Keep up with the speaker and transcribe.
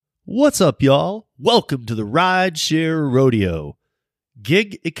What's up, y'all? Welcome to the Rideshare Rodeo,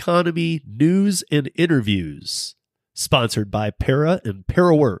 gig economy news and interviews, sponsored by Para and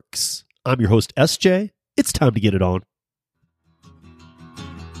ParaWorks. I'm your host, SJ. It's time to get it on.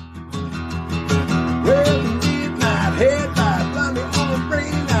 Well, midnight headlight, blinding on a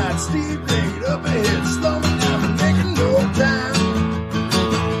rain night, steep grade up ahead, slowing down and making no time.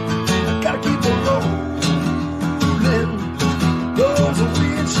 I gotta keep on rolling. Those are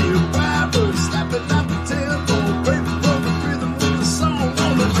windshield wipers slapping out the tempo, breaking from the rhythm with the song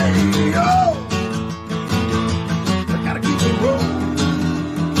on the radio. I gotta keep on rolling.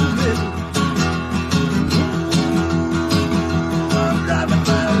 I'm driving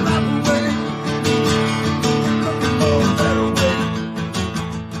my life away.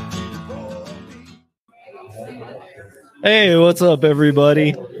 Hey, what's up,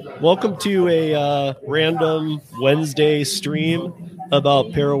 everybody? Welcome to a random Wednesday stream about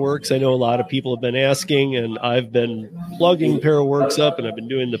ParaWorks. I know a lot of people have been asking, and I've been plugging ParaWorks up, and I've been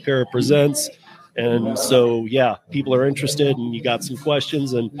doing the Para Presents. And so, yeah, people are interested, and you got some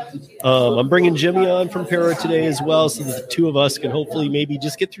questions. And I'm bringing Jimmy on from Para today as well, so that the two of us can hopefully maybe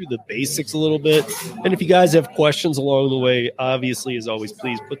just get through the basics a little bit. And if you guys have questions along the way, obviously, as always,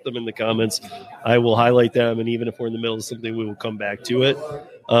 please put them in the comments. I will highlight them, and even if we're in the middle of something, we will come back to it.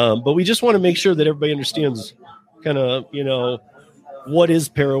 But we just want to make sure that everybody understands kind of, what is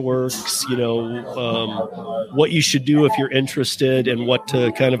ParaWorks, what you should do if you're interested, and what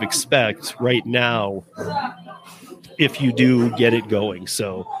to kind of expect right now if you do get it going.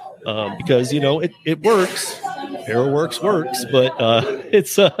 So, because, it works. ParaWorks works, but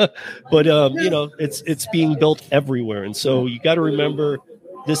it's being built everywhere. And so you got to remember,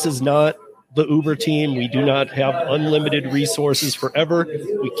 this is not the Uber team. We do not have unlimited resources forever.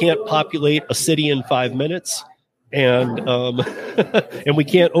 We can't populate a city in 5 minutes. And and we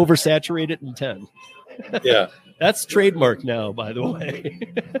can't oversaturate it in 10. Yeah. That's trademark now, by the way.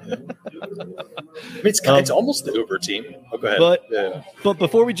 It's almost the Uber team. Oh, go ahead. But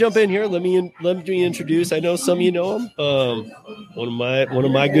before we jump in here, let me introduce. I know some of you know him. One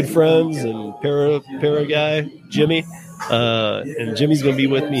of my good friends and para guy, Jimmy. And Jimmy's going to be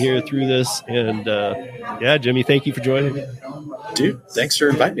with me here through this. And Jimmy, thank you for joining me. Dude, thanks for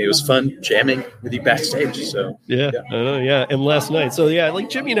inviting me. It was fun jamming with you backstage. So I know, and last night. So like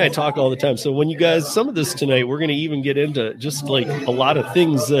Jimmy and I talk all the time. So when you guys, some of this tonight, we're going to even get into just like a lot of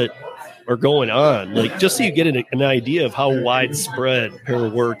things that are going on, like just so you get an idea of how widespread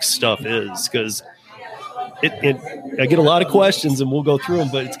ParaWorks stuff is, because I get a lot of questions and we'll go through them,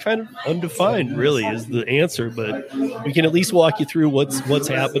 but it's kind of undefined really is the answer, but we can at least walk you through what's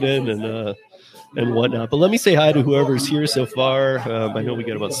happening and whatnot. But let me say hi to whoever's here so far. I know we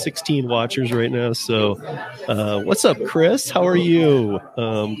got about 16 watchers right now. So what's up, Chris? How are you?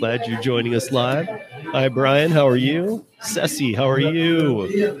 Glad you're joining us live. Hi, Brian. How are you? Ceci, how are you?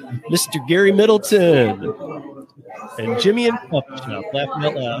 Mr. Gary Middleton. And Jimmy and Coffee Shop, laughing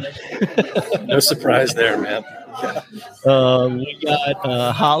out loud. No surprise there, man. We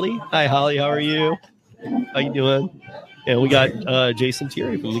got Holly. Hi, Holly. How are you? How you doing? And we got Jason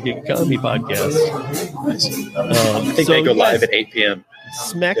Thierry from the Gig Economy Podcast. Nice. I think they go live at 8 p.m.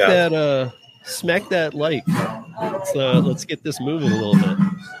 Smack that like. Let's get this moving a little bit.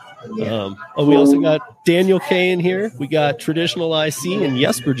 We also got Daniel K in here. We got Traditional IC, and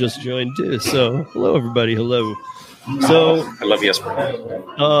Jesper just joined too. So hello, everybody. Hello. So I love Jesper.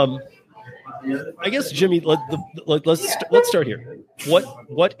 I guess Jimmy, let's start here.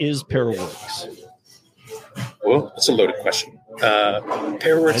 What is ParaWorks? Well, that's a loaded question.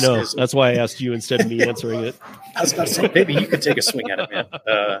 ParaWorks. I know. That's why I asked you instead of me answering it. I was about to say, maybe you could take a swing at it, man.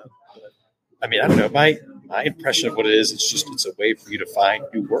 I don't know. My impression of what it is, it's a way for you to find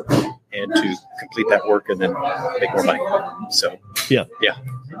new work and to complete that work and then make more money. So yeah.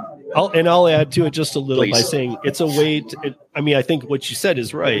 I'll add to it just a little Please. by saying it's a way to. I think what you said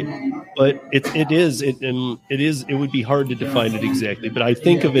is right, but it would be hard to define it exactly. But I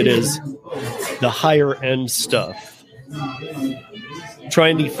think of it as the higher end stuff,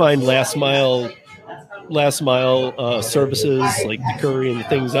 trying to find last mile services like the curry and the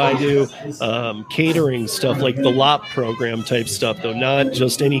things I do, catering stuff like the LOP program type stuff, though not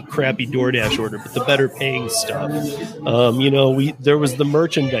just any crappy DoorDash order, but the better paying stuff. There was the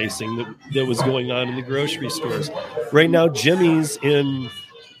merchandising that was going on in the grocery stores. Right now, Jimmy's in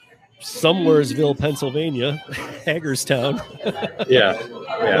Somewheresville, Pennsylvania, Hagerstown.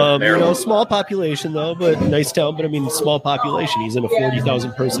 Small population though, but nice town. But small population. He's in a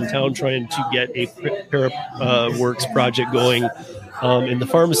 40,000 person town trying to get a ParaWorks project going in the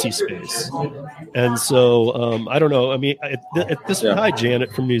pharmacy space. And so I don't know. I mean, at this hi,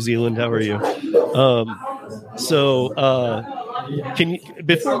 Janet from New Zealand. How are you? Can you,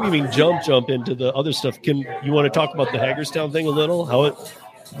 before we even jump into the other stuff, can you want to talk about the Hagerstown thing a little? How it,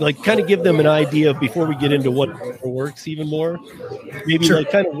 like, kind of give them an idea before we get into what works even more. Maybe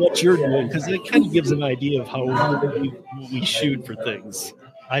like kind of what you're doing, because it kind of gives an idea of how we shoot for things.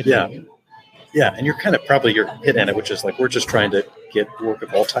 I think. Yeah, and you're hitting at it, which is like we're just trying to get work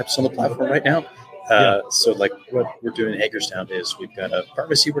of all types on the platform right now. So like what we're doing in Hagerstown is we've got a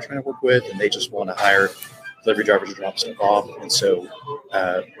pharmacy we're trying to work with, and they just want to hire delivery drivers to drop stuff off. And so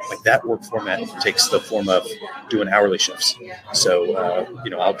like that work format takes the form of doing hourly shifts. So,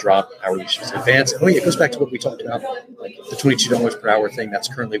 I'll drop hourly shifts in advance. Oh, yeah, it goes back to what we talked about, like the $22 per hour thing. That's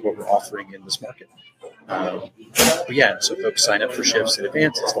currently what we're offering in this market. So folks sign up for shifts in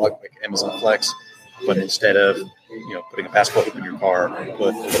advance. It's like Amazon Flex, but instead of putting a basketball hoop in your car,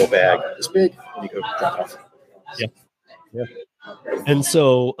 put a little bag this big, and you go drop off. Yeah. And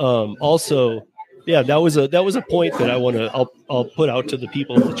so also, that was a point that I'll put out to the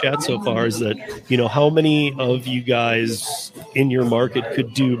people in the chat so far, is that how many of you guys in your market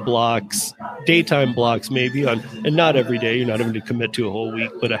could do blocks, daytime blocks, maybe on, and not every day, you're not having to commit to a whole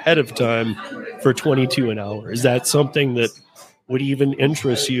week, but ahead of time for 22 an hour. Is that something that would even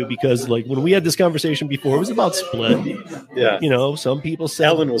interest you? Because like when we had this conversation before, it was about split. Yeah. Some people said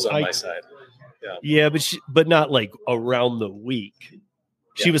Ellen was on my side. Yeah, but not like around the week.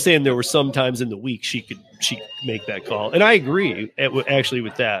 She was saying there were some times in the week she could make that call. And I agree actually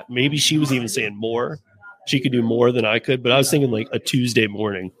with that. Maybe she was even saying more. She could do more than I could, but I was thinking like a Tuesday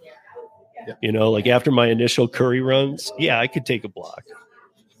morning, like after my initial curry runs. Yeah, I could take a block.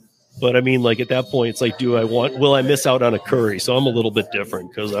 But I mean, like at that point, it's like, will I miss out on a curry? So I'm a little bit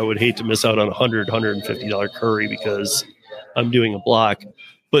different, because I would hate to miss out on $150 curry because I'm doing a block.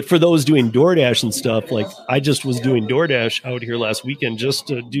 But for those doing DoorDash and stuff, like I just was doing DoorDash out here last weekend just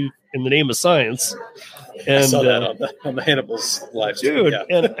to do in the name of science. And I saw that on the Hannibal's live stream. Dude,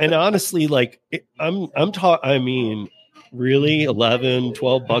 and honestly, like I mean, really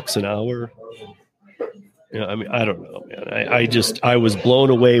 $11-12 an hour. I mean, I don't know, man. I was blown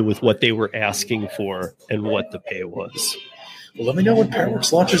away with what they were asking for and what the pay was. Well, let me know when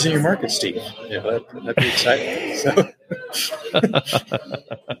PowerWorks launches in your market, Steve. That'd be exciting. So.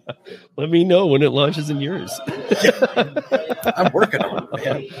 Let me know when it launches in yours. I'm working on it,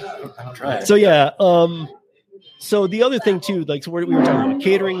 man. I'm trying. So so the other thing too, like we were talking about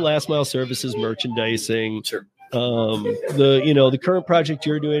catering, last mile services, merchandising. Sure. The current project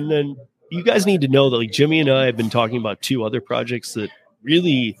you're doing, then you guys need to know that like Jimmy and I have been talking about 2 other projects that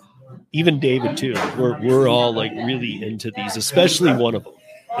really, even David too, we're all like really into these, especially one of them,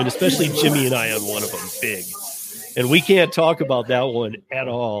 and especially Jimmy and I on one of them, big. And we can't talk about that one at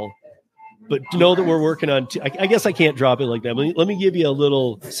all, but know that we're working on 2. I guess I can't drop it like that. Let me give you a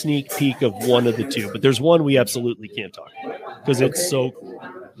little sneak peek of one of the 2, but there's one we absolutely can't talk about because it's so cool.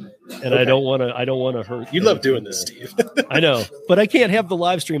 And I don't want to hurt. You love doing this, Steve. I know, but I can't have the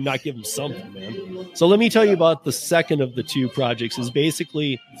live stream not give them something, man. So let me tell you about the second of the 2 projects. Is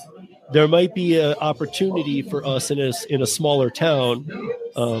basically there might be an opportunity for us in a smaller town,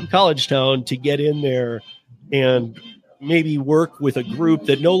 college town, to get in there and maybe work with a group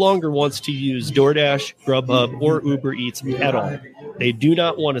that no longer wants to use DoorDash, Grubhub, or Uber Eats at all. They do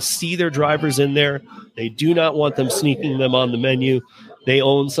not want to see their drivers in there. They do not want them sneaking them on the menu. They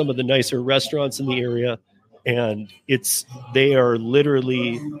own some of the nicer restaurants in the area, and they are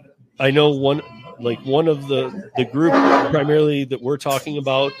literally, I know one of the group primarily that we're talking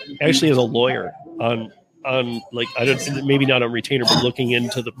about actually has a lawyer on like, I don't, maybe not on retainer, but looking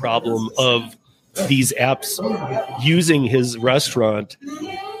into the problem of these apps using his restaurant,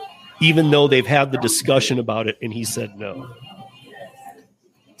 even though they've had the discussion about it, and he said no.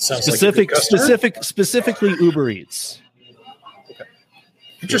 Specifically Uber Eats.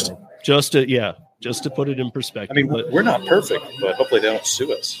 Interesting. Just to put it in perspective. I mean, we're not perfect, but hopefully they don't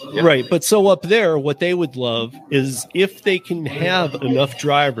sue us. Yeah. Right. But so up there, what they would love is if they can have enough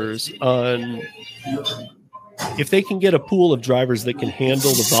drivers if they can get a pool of drivers that can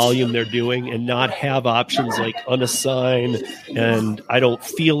handle the volume they're doing and not have options like unassigned and I don't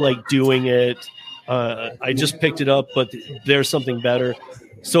feel like doing it. I just picked it up, but there's something better.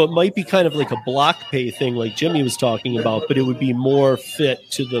 So it might be kind of like a block pay thing like Jimmy was talking about, but it would be more fit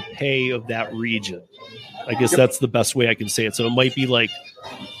to the pay of that region. I guess that's the best way I can say it. So it might be like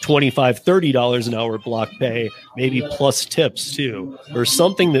 $25, $30 an hour block pay, maybe plus tips too, or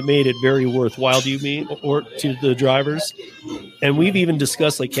something that made it very worthwhile to you, or to the drivers. And we've even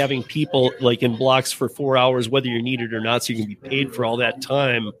discussed like having people like in blocks for 4 hours, whether you're needed or not, so you can be paid for all that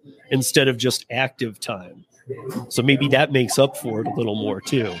time instead of just active time. So maybe that makes up for it a little more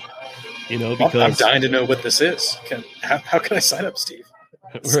too, because I'm dying to know what this is. How can I sign up, Steve?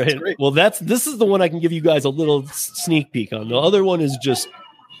 Right. Well, this is the one I can give you guys a little sneak peek on. The other one is just,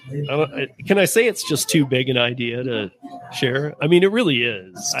 can I say it's just too big an idea to share? I mean, it really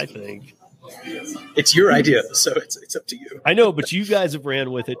is, I think. It's your idea, so it's up to you. I know, but you guys have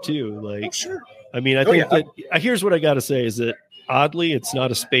ran with it too. Like, sure. I mean, I think that here's what I got to say is that oddly, it's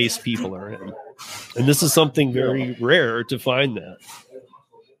not a space people are in. And this is something very rare to find that.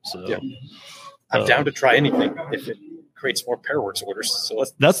 So I'm down to try anything if it creates more ParaWorks orders. So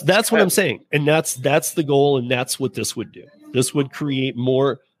that's what I'm saying. And that's the goal. And that's what this would do. This would create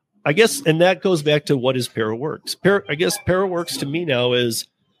more, I guess. And that goes back to what is ParaWorks. I guess ParaWorks to me now is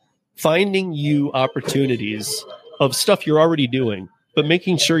finding you opportunities of stuff you're already doing, but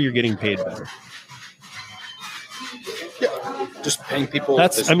making sure you're getting paid better. Just paying people.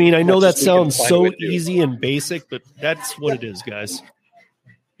 I mean, I know that sounds so easy and basic, but that's what it is, guys.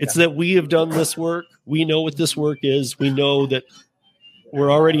 It's that we have done this work. We know what this work is. We know that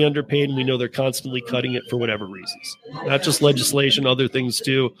we're already underpaid, and we know they're constantly cutting it for whatever reasons. Not just legislation, other things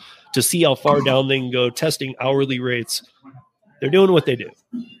too, to see how far down they can go, testing hourly rates. They're doing what they do.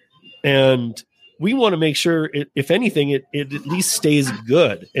 And we want to make sure, if anything, it at least stays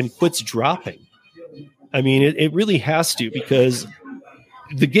good and quits dropping. I mean, it really has to, because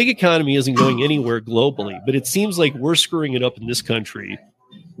the gig economy isn't going anywhere globally, but it seems like we're screwing it up in this country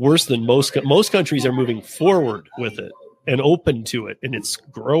worse than most countries are moving forward with it and open to it. And it's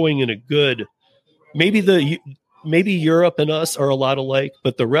growing in a good, maybe Europe and us are a lot alike,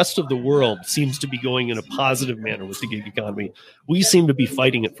 but the rest of the world seems to be going in a positive manner with the gig economy. We seem to be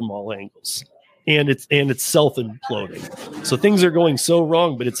fighting it from all angles, and it's self-imploding. So things are going so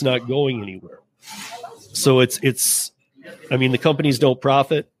wrong, but it's not going anywhere. So I mean, the companies don't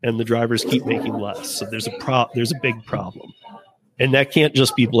profit and the drivers keep making less. So there's a big problem, and that can't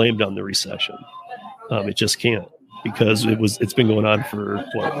just be blamed on the recession. It just can't, because it's been going on for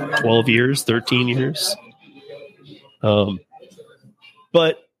 12 years, 13 years.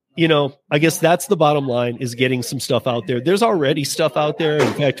 But I guess that's the bottom line, is getting some stuff out there. There's already stuff out there.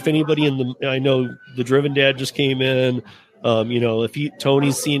 In fact, if anybody I know the Driven Dad just came in. If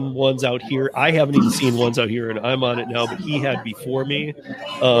Tony's seen ones out here, I haven't even seen ones out here, and I'm on it now, but he had before me.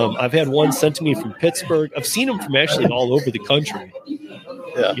 I've had one sent to me from Pittsburgh. I've seen them from actually all over the country.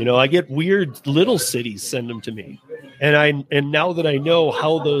 Yeah. I get weird little cities send them to me. And now that I know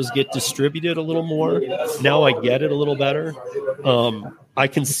how those get distributed a little more, now I get it a little better. I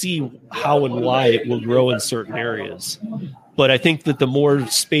can see how and why it will grow in certain areas. But I think that the more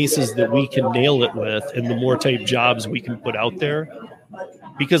spaces that we can nail it with, and the more type jobs we can put out there,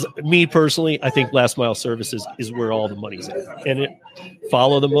 because me personally, I think last mile services is where all the money's at. And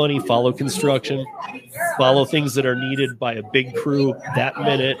follow the money, follow construction, follow things that are needed by a big crew that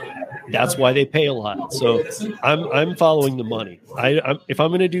minute. That's why they pay a lot. So I'm following the money. If I'm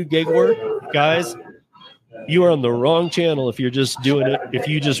going to do gig work, guys, you are on the wrong channel if you're just doing it. If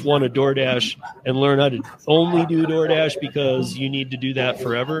you just want to DoorDash and learn how to only do DoorDash because you need to do that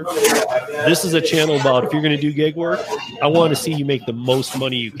forever, this is a channel about, if you're going to do gig work, I want to see you make the most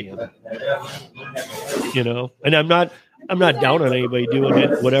money you can. And I'm not down on anybody doing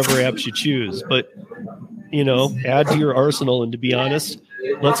it, whatever apps you choose, but add to your arsenal. And to be honest,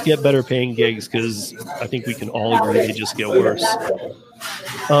 let's get better paying gigs, because I think we can all agree they just get worse.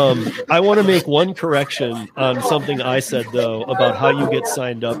 I want to make one correction on something I said, though, about how you get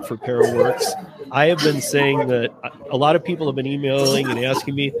signed up for ParaWorks. I have been saying that a lot of people have been emailing and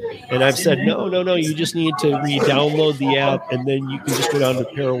asking me, and I've said, no, you just need to re-download the app, and then you can just go down to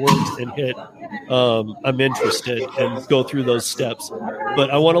ParaWorks and hit I'm interested and go through those steps.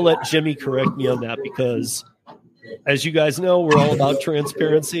 But I want to let Jimmy correct me on that, because as you guys know, we're all about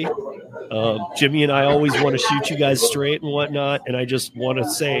transparency. Jimmy and I always want to shoot you guys straight and whatnot. And I just want to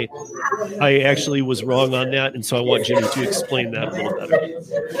say I actually was wrong on that. And so I want Jimmy to explain that a little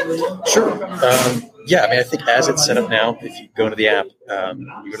better. Sure. I think as it's set up now, if you go into the app,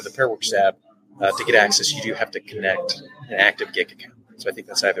 you go to the ParaWorks app, to get access, you do have to connect an active gig account. So I think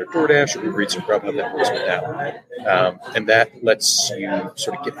that's either DoorDash or Uber Eats or Grubhub that works with that. And that lets you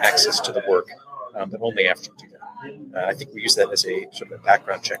sort of get access to the work, but only after you do that. I think we use that as a sort of a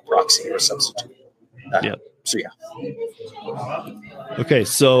background check proxy or a substitute. So, yeah. Okay.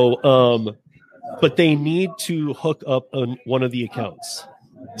 So, but they need to hook up on one of the accounts.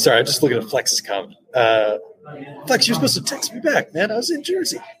 Sorry, I'm just looking at Flex's comment. Flex, you're supposed to text me back, man. I was in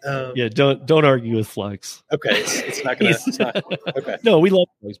Jersey. Yeah, don't argue with Flex. Okay, it's not gonna. It's not, okay. No, we love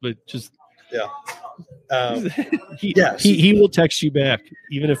Flex, but just Yeah. he will text you back,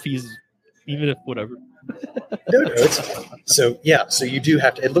 even if whatever. No, it's so yeah. So you do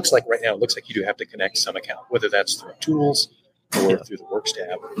have to. It looks like right now. It looks like you do have to connect some account, whether that's through tools or through the Works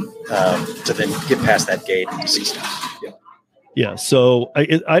tab, to then get past that gate to see stuff. Yeah. Yeah. So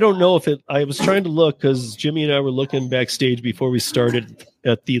I don't know if it. I was trying to look because Jimmy and I were looking backstage before we started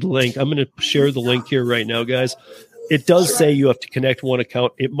at the link. I'm going to share the link here right now, guys. It does say you have to connect one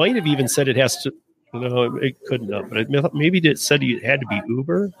account. It might have even said it has to. No, it couldn't have, but maybe it said it had to be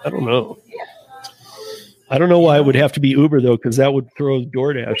Uber. I don't know. I don't know why it would have to be Uber though, because that would throw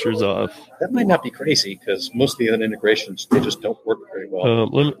DoorDashers off. That might not be crazy because most of the other integrations they just don't work very well.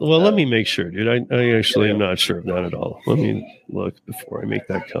 Let me make sure, dude. I actually am not sure of that at all. Let me look before I make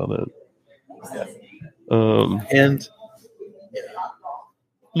that comment. Yeah.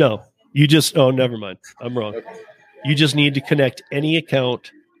 No, you just. Oh, never mind. I'm wrong. Okay. You just need to connect any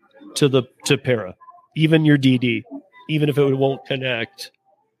account to Para, even your DD, even if it won't connect.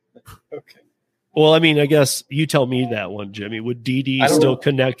 Okay. Well, I mean, I guess you tell me that one, Jimmy. Would DD still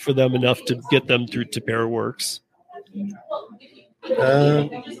connect for them enough to get them through to ParaWorks? I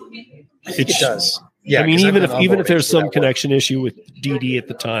think it does. Yeah, I mean, even if there's some connection issue with DD at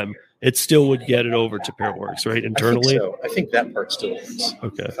the time, it still would get it over to ParaWorks, right? Internally. I think that part still works.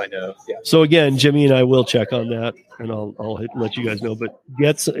 Okay. If I know. Yeah. So again, Jimmy and I will check on that, and I'll let you guys know. But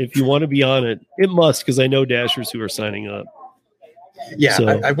if you want to be on it, it must, because I know Dashers who are signing up. Yeah, so,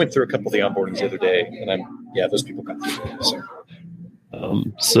 I went through a couple of the onboardings the other day, and those people got through.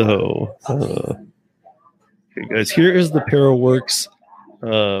 Okay, guys, here is the ParaWorks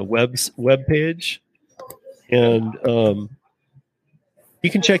web page, and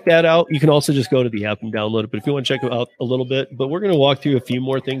you can check that out. You can also just go to the app and download it. But if you want to check it out a little bit, but we're going to walk through a few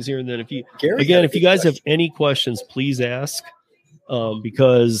more things here, and then if you guys have any questions, please ask,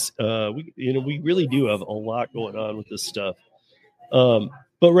 because we really do have a lot going on with this stuff.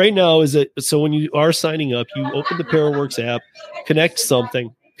 But right now so when you are signing up, you open the ParaWorks app, connect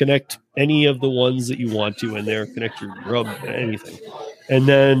any of the ones that you want to in there, connect your Grub, anything, and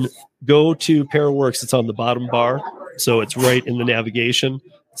then go to ParaWorks. It's on the bottom bar. So it's right in the navigation.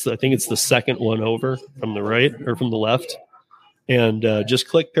 So I think it's the second one over from the right or from the left, and just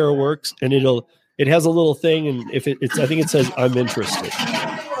click ParaWorks, and it has a little thing. And if I think it says I'm interested,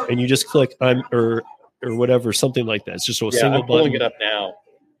 and you just click or whatever, something like that. It's just a single I'm pulling button. it up now.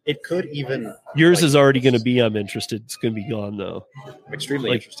 It could even yours is already going to be I'm interested. It's going to be gone though. I'm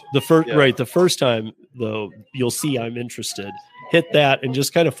extremely interested. The first time though, you'll see I'm interested. Hit that and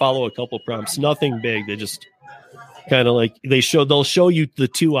just kind of follow a couple prompts. Nothing big. They just kind of like they'll show you the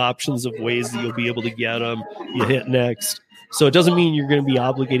two options of ways that you'll be able to get them. You hit next. So it doesn't mean you're going to be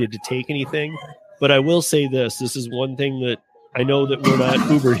obligated to take anything. But I will say this is one thing that I know that we're not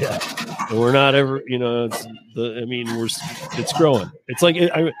Uber yet. And we're not ever, it's growing. It's like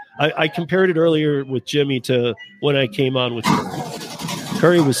I compared it earlier with Jimmy to when I came on with Curry.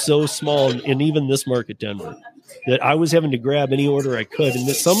 Curry was so small, and even this market, Denver, that I was having to grab any order I could. And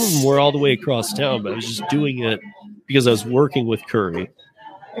that some of them were all the way across town, but I was just doing it because I was working with Curry.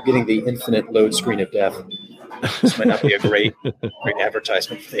 I'm getting the infinite load screen of death. This might not be a great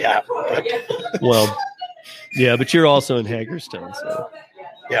advertisement for the app. But. Well, yeah, but you're also in Hagerstown, so.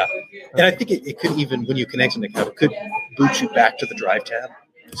 Yeah, and I think it could even, when you connect an account, it could boot you back to the Drive tab.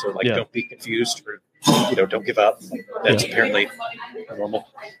 So, don't be confused or, don't give up. That's apparently normal.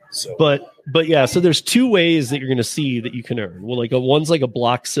 So, but yeah, so there's two ways that you're going to see that you can earn. Well, one's like a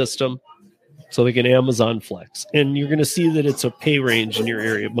block system, so like an Amazon Flex, and you're going to see that it's a pay range in your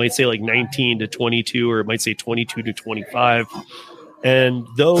area. It might say like 19 to 22, or it might say 22 to 25, and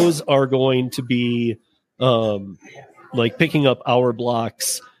those are going to be like picking up hour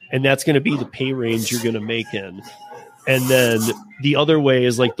blocks, and that's going to be the pay range you're going to make in. And then the other way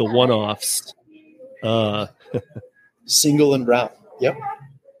is like the one-offs. Single and route. Yep.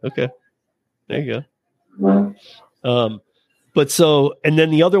 Okay. There you go. And then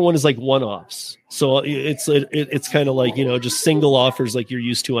the other one is like one-offs. So it's kind of like, just single offers like you're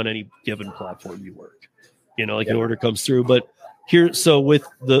used to on any given platform you work. An order comes through, but here, so with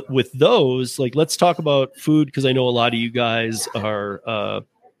those, like, let's talk about food, because I know a lot of you guys are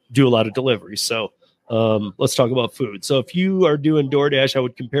do a lot of deliveries. So let's talk about food. So if you are doing DoorDash, I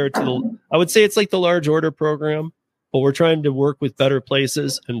would compare it to I would say it's like the large order program, but we're trying to work with better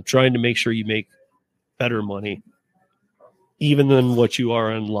places and trying to make sure you make better money, even than what you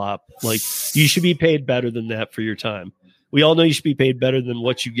are on LOP. Like, you should be paid better than that for your time. we all know you should be paid better than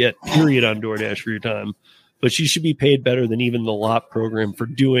what you get, period, on DoorDash for your time. But you should be paid better than even the LOP program for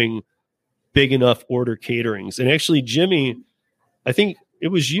doing big enough order caterings. And actually, Jimmy, I think it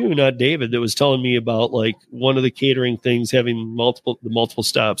was you, not David, that was telling me about like one of the catering things having multiple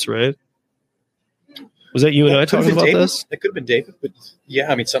stops, right? Was that you and I talking about this? It could have been David, but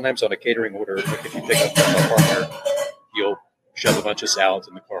yeah, I mean, sometimes on a catering order, like if you pick up from a partner, you'll shove a bunch of salads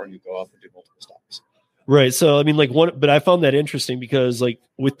in the car and you go off and do multiple stops. Right. So, I mean, but I found that interesting because like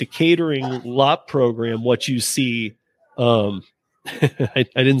with the catering LOP program, what you see, I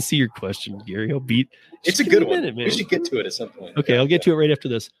didn't see your question, Gary. It's a good one. We should get to it at some point. Okay. I'll get to it right after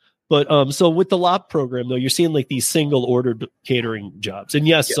this. But so with the LOP program, though, you're seeing like these single order catering jobs. And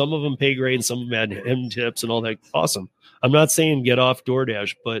yes, some of them pay great and some of them add hem tips and all that. Awesome. I'm not saying get off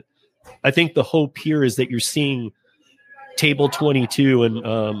DoorDash, but I think the hope here is that you're seeing Table 22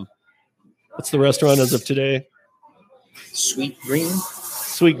 and what's the restaurant as of today? Sweet Green.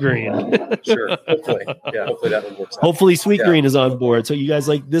 Sure. Hopefully. Yeah. Hopefully that one works out. Hopefully Sweet Green is on board. So you guys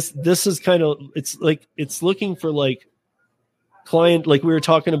like this is kind of, it's looking for like client, like we were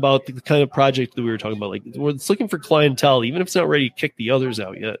talking about the kind of project that we were talking about, like it's looking for clientele, even if it's not ready to kick the others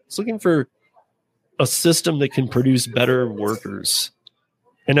out yet. It's looking for a system that can produce better workers.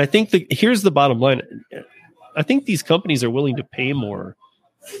 And I think here's the bottom line. I think these companies are willing to pay more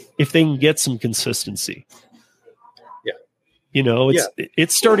if they can get some consistency. Yeah. You know,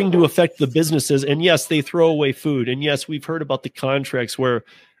 it's starting to affect the businesses. And yes, they throw away food. And yes, we've heard about the contracts where,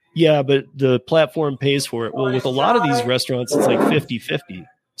 yeah, but the platform pays for it. Well, with a lot of these restaurants, it's like 50-50.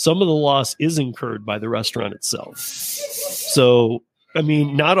 Some of the loss is incurred by the restaurant itself. So, I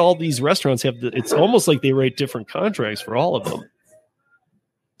mean, not all these restaurants have it's almost like they write different contracts for all of them.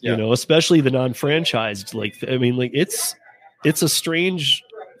 Yeah. You know, especially the non-franchised. Like, I mean, like it's a strange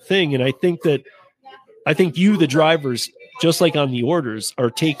thing. And I think you, the drivers, just like on the orders, are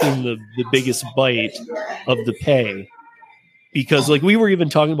taking the biggest bite of the pay. Because like we were even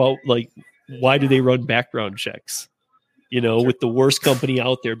talking about like, why do they run background checks, you know, with the worst company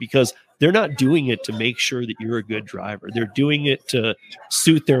out there? Because they're not doing it to make sure that you're a good driver. They're doing it to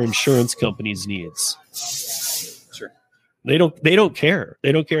suit their insurance company's needs. Sure. They don't care.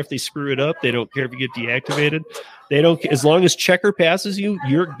 They don't care if they screw it up. They don't care if you get deactivated. They don't, as long as Checker passes you,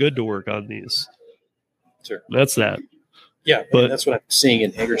 you're good to work on these. Sure. That's that. Yeah, but that's what I'm seeing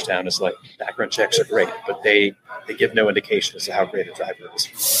in Hagerstown is like background checks are great, but they give no indication as to how great a driver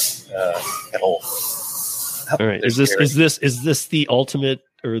is at all. All right, is this the ultimate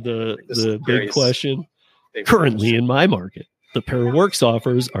or the big question? Currently in my market, the ParaWorks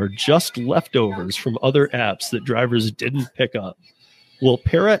offers are just leftovers from other apps that drivers didn't pick up. Will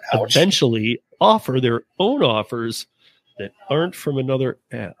Para eventually offer their own offers that aren't from another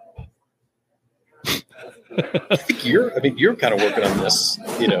app? I think you're kind of working on this,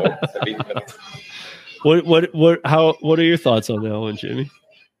 you know. I mean, what are your thoughts on that one, Jimmy?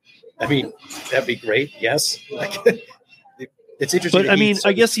 I mean, that'd be great. Yes. It's interesting. But I mean,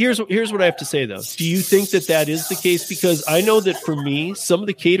 I guess here's what I have to say though. Do you think that is the case? Because I know that for me, some of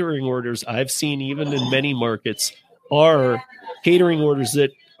the catering orders I've seen, even in many markets, are catering orders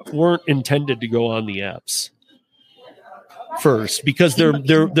that weren't intended to go on the apps first, because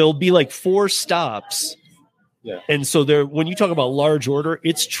there'll be like 4 stops. Yeah. And so when you talk about large order,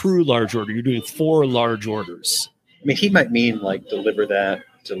 it's true large order. You're doing 4 large orders. I mean, he might mean like delivered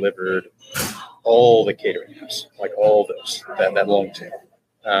all the catering apps, like all those, that long tail.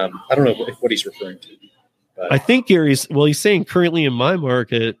 I don't know what he's referring to. But. I think he's saying currently in my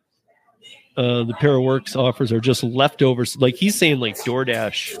market, the ParaWorks offers are just leftovers. Like he's saying like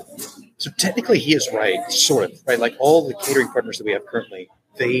DoorDash. So technically he is right, sort of, right? Like all the catering partners that we have currently,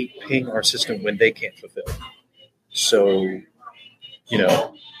 they ping our system when they can't fulfill. So, you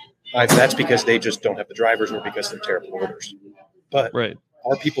know, that's because they just don't have the drivers or because they're terrible orders. But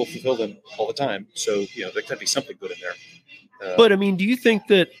our people fulfill them all the time. So, you know, there could be something good in there. But I mean, do you think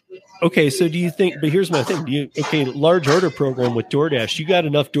that, but here's my thing. Large order program with DoorDash, you got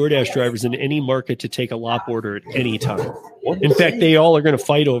enough DoorDash drivers in any market to take a LOP order at any time. In fact, they all are going to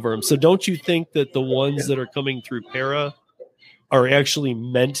fight over them. So don't you think that the ones that are coming through Para are actually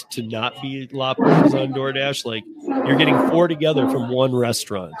meant to not be LOP orders on DoorDash? Like you're getting 4 together from one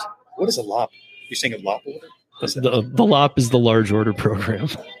restaurant. What is a LOP? You're saying a LOP order? The LOP is the large order program.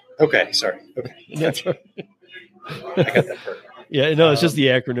 Okay, sorry. Okay, that's right. I got that part. Yeah, no, it's just the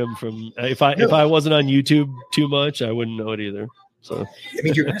acronym from. If I wasn't on YouTube too much, I wouldn't know it either. So I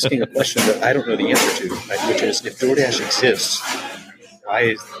mean, you're asking a question that I don't know the answer to, right? Which is, if DoorDash exists,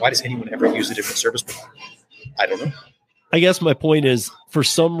 why does anyone ever use a different service provider? I don't know. I guess my point is, for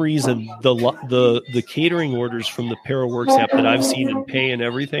some reason, the catering orders from the ParaWorks app that I've seen and pay and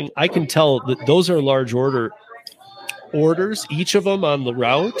everything, I can tell that those are large orders, each of them on the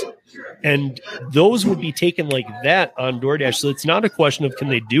route, and those would be taken like that on DoorDash. So it's not a question of can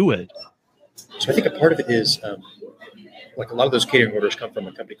they do it. So I think a part of it is like a lot of those catering orders come from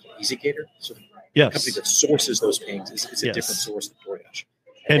a company called EasyCater. So the company that sources those pings is a different source than DoorDash.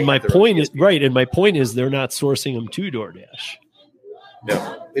 And my point is right. And my point is they're not sourcing them to DoorDash.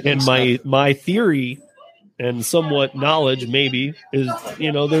 No. And my theory and somewhat knowledge maybe is,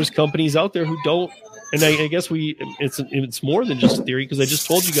 there's companies out there who don't. And I guess it's more than just a theory, because I just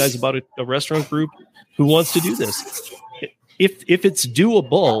told you guys about a restaurant group who wants to do this. If it's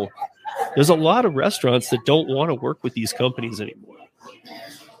doable, there's a lot of restaurants that don't want to work with these companies anymore.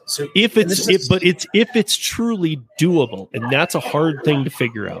 So if it's truly doable, and that's a hard thing to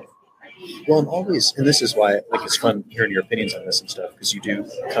figure out. Well, and this is why it's fun hearing your opinions on this and stuff, because you do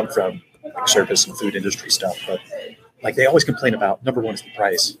come from service and food industry stuff, but they always complain about, number one is the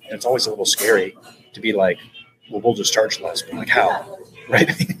price, and it's always a little scary to be like, well, we'll just charge less, but how,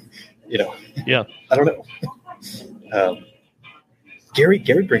 right? Yeah, I don't know. Gary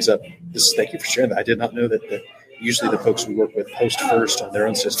brings up this. Thank you for sharing that. I did not know that usually the folks we work with post first on their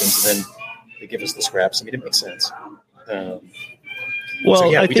own systems, and then they give us the scraps. I mean, it makes sense. We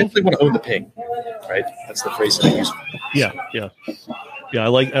definitely want to own the ping, right? That's the phrase that I use. Yeah. I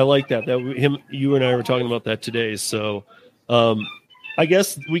like that. You and I were talking about that today. So, I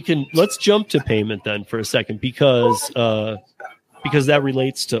guess let's jump to payment then for a second, because that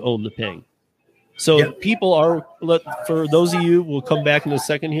relates to own the ping. So people for those of you, we'll come back in a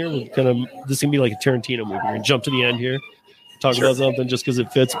second here. This is gonna be like a Tarantino movie. We're gonna jump to the end here, talk about something just because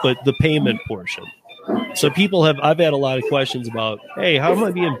it fits, but the payment portion. So I've had a lot of questions about, hey, how am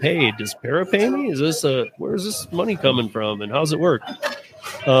I being paid? Does Para pay me? Where's this money coming from, and how's it work?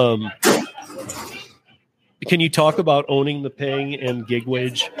 Can you talk about owning the ping and gig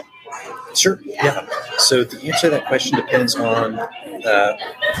wage? Sure. Yeah. So the answer to that question depends on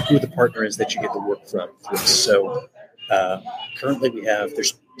who the partner is that you get the work from. So currently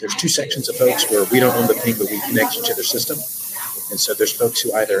there's two sections of folks where we don't own the ping, but we connect each other's system. And so there's folks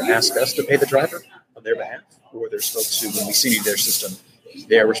who either ask us to pay the driver on their behalf, or there's folks who, when we send you their system,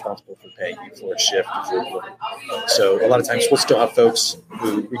 they're responsible for paying you for a shift. So a lot of times we'll still have folks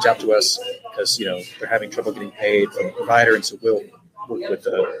who reach out to us because, they're having trouble getting paid from a provider. And so we'll work with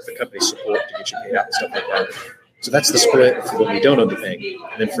the company support to get you paid out and stuff like that. So that's the split for when we don't own the ping.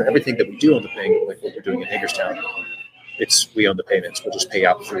 And then for everything that we do own the ping, like what we're doing in Hagerstown, we own the payments. We'll just pay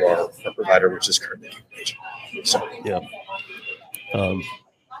out through our provider, which is currently Gigwage. So yeah.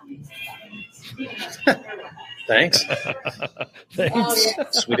 Thanks. Thanks.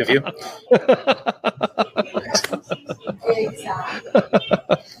 Sweet of you.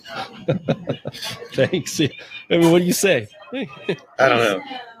 Thanks. I mean, what do you say? I don't know.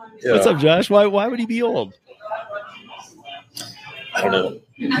 Yeah. What's up, Josh? Why would he be old? I don't know.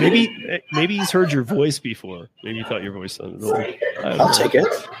 Maybe he's heard your voice before. Maybe you thought your voice sounded old. I'll take it.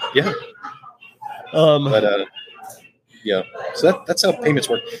 Yeah. Yeah. So that's how payments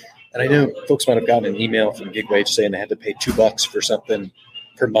work. And I know folks might have gotten an email from Gigwage saying they had to pay $2 for something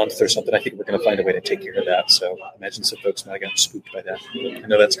per month or something. I think we're going to find a way to take care of that. So I imagine some folks might have gotten spooked by that. I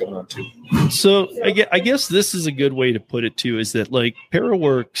know that's going on too. So I guess this is a good way to put it too, is that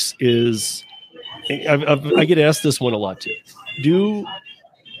ParaWorks is, I get asked this one a lot too.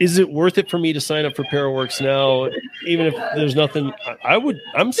 Is it worth it for me to sign up for ParaWorks now, even if there's nothing?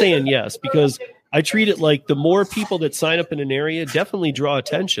 I'm saying yes, because I treat it like the more people that sign up in an area definitely draw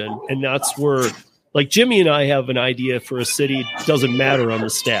attention. And that's where, Jimmy and I have an idea for a city. Doesn't matter on the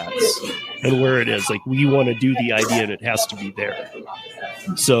stats and where it is. We want to do the idea and it has to be there.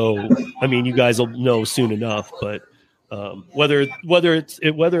 So, I mean, you guys will know soon enough, but whether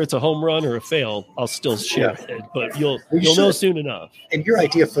it's a home run or a fail, I'll still share it, but you'll know soon enough. And your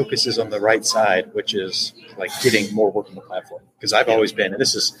idea focuses on the right side, which is getting more work on the platform. Because I've always been, and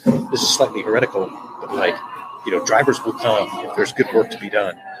this is slightly heretical, but drivers will come if there's good work to be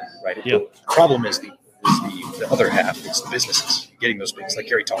done, right? Yeah. The problem is the other half. It's the businesses getting those things, like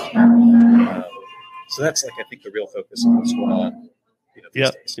Gary talked about. So that's I think the real focus of what's going on.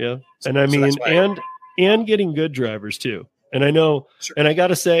 These days. Yeah. And I mean, and getting good drivers too. And I know, and I got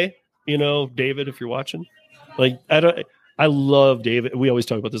to say, David, if you're watching, I love David. We always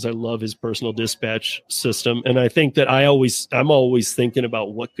talk about this. I love his personal dispatch system. And I think that I'm always thinking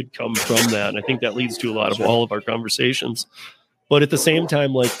about what could come from that. And I think that leads to a lot of all of our conversations. But at the same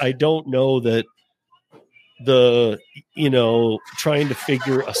time, I don't know that trying to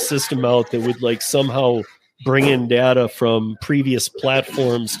figure a system out that would somehow bring in data from previous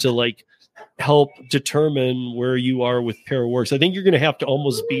platforms to like help determine where you are with ParaWorks. I think you're going to have to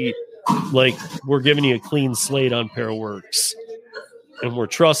almost be like, we're giving you a clean slate on ParaWorks and we're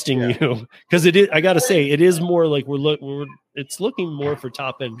trusting you, because it is, I got to say, it is more like it's looking more for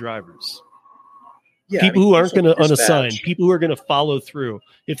top end drivers. Yeah, People who aren't going to dispatch. unassign, people who are going to follow through.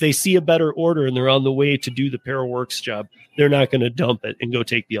 If they see a better order and they're on the way to do the ParaWorks job, they're not going to dump it and go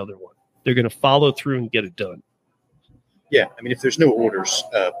take the other one. They're going to follow through and get it done. Yeah, I mean, if there's no orders,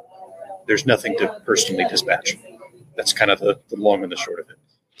 there's nothing to personally dispatch. That's kind of the long and the short of it.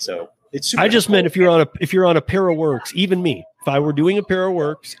 So it's super I just helpful. meant if you're on a ParaWorks, even me, if I were doing a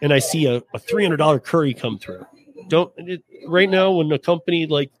ParaWorks and I see a $300 curry come through, right now when a company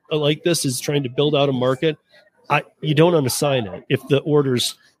like this is trying to build out a market, you don't unassign it if the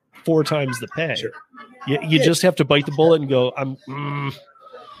order's 4 times the pay. Sure. You just have to bite the bullet and go,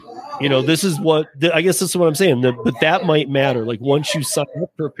 this is what I guess this is what I'm saying. But that might matter. Like once you sign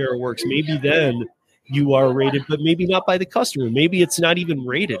up for ParaWorks, maybe then you are rated, but maybe not by the customer. Maybe it's not even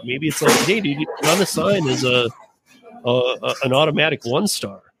rated. Maybe it's like, hey, dude, unassign is an automatic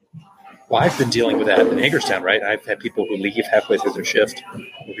 1-star. Well, I've been dealing with that in Hagerstown, right? I've had people who leave halfway through their shift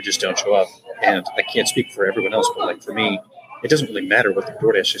who just don't show up. And I can't speak for everyone else, but like for me, it doesn't really matter what the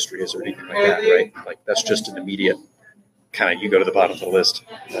DoorDash history is or anything like that, right? Like that's just an immediate kind of, you go to the bottom of the list.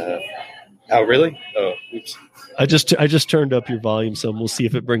 Oh, really? Oh, oops. I just turned up your volume some. We'll see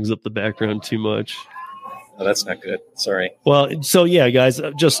if it brings up the background too much. Oh, that's not good. Sorry. Well, so yeah, guys,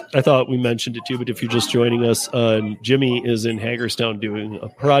 I thought we mentioned it too, but if you're just joining us, Jimmy is in Hagerstown doing a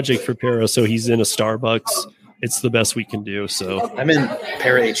project for Para, so he's in a Starbucks. It's the best we can do. So I'm in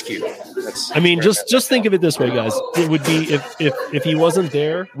Para HQ. Just think of it this way, guys. It would be if he wasn't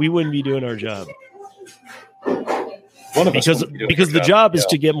there, we wouldn't be doing our job. One of us because the job is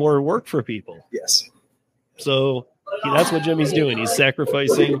to get more work for people. Yes. So that's what Jimmy's doing. He's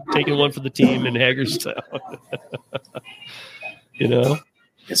sacrificing, taking one for the team in Hagerstown.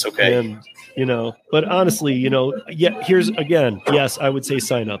 It's okay. And but honestly, here's again, yes, I would say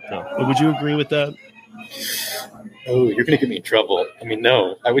sign up though. But would you agree with that? Oh, you're going to get me in trouble. I mean,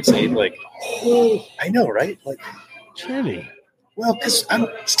 no, I would say like, I know, right? Like, Jimmy. Well, because I'm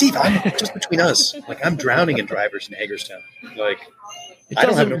just between us. Like, I'm drowning in drivers in Hagerstown. Like, it I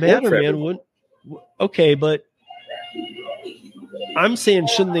don't have doesn't no work matter, for man. everyone. Okay, but I'm saying,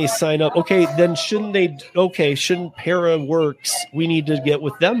 shouldn't they sign up? Okay, then shouldn't ParaWorks? We need to get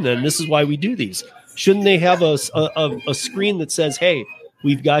with them. Then this is why we do these. Shouldn't they have a screen that says, "Hey,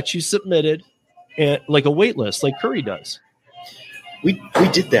 we've got you submitted," and like a wait list, like Curry does? We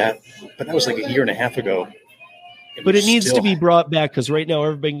did that, but that was like a year and a half ago. But it needs to be brought back because right now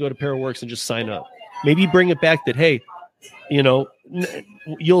everybody can go to ParaWorks and just sign up. Maybe bring it back that, hey, you'll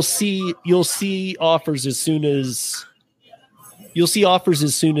see offers as soon as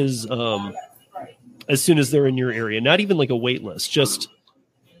they're in your area. Not even like a wait list. Just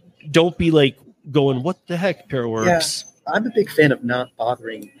don't be like going, what the heck, ParaWorks? Yeah, I'm a big fan of not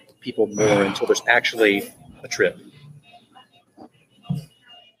bothering people more until there's actually a trip.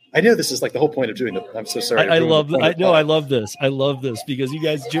 I know this is like the whole point of doing it. I'm so sorry. I love this. I love this because you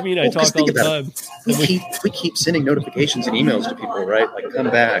guys, Jimmy and I talk all the time. We keep sending notifications and emails to people, right? Like, come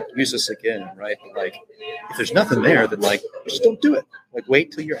back, use us again, right? But like, if there's nothing there, then like, just don't do it. Like,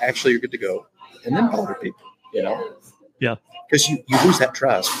 wait till you're good to go, and then bother people. Yeah. Because you lose that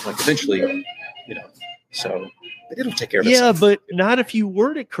trust. Like, eventually, So, but it'll take care of itself. Yeah, but not if you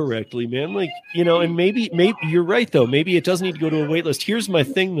word it correctly, man. Like, and maybe you're right though. Maybe it doesn't need to go to a wait list. Here's my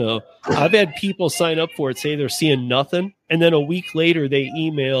thing though. I've had people sign up for it, say they're seeing nothing, and then a week later they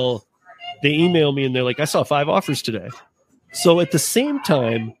email me and they're like, I saw 5 offers today. So at the same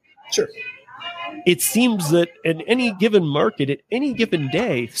time, sure. It seems that in any given market, at any given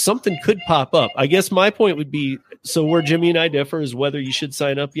day, something could pop up. I guess my point would be, so where Jimmy and I differ is whether you should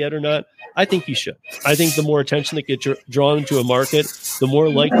sign up yet or not. I think you should. I think the more attention that gets drawn into a market, the more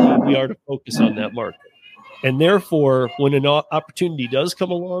likely we are to focus on that market. And therefore, when an opportunity does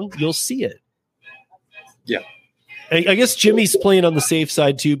come along, you'll see it. Yeah. I guess Jimmy's playing on the safe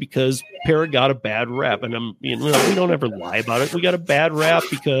side too, because Para got a bad rap, and we don't ever lie about it. We got a bad rap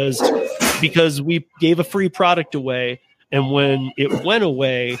because we gave a free product away, and when it went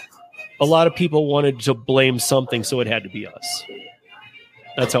away, a lot of people wanted to blame something, so it had to be us.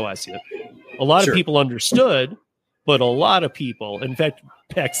 That's how I see it. A lot of people understood, but a lot of people, in fact,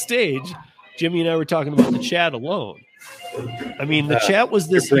 backstage, Jimmy and I were talking about the chat alone. I mean, the chat was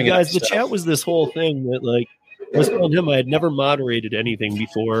this, you guys. The chat was this whole thing that like. I was telling him I had never moderated anything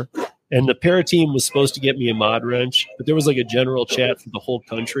before, and the Para team was supposed to get me a mod wrench, but there was like a general chat for the whole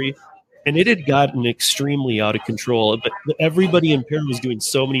country, and it had gotten extremely out of control. But everybody in Para was doing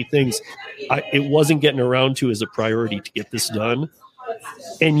so many things, it wasn't getting around to as a priority to get this done.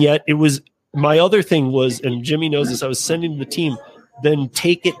 And yet it was, my other thing was, and Jimmy knows this, I was sending the team, then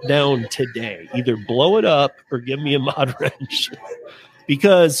take it down today. Either blow it up or give me a mod wrench.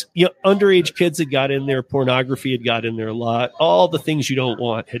 Because underage kids had got in there, pornography had got in there a lot. All the things you don't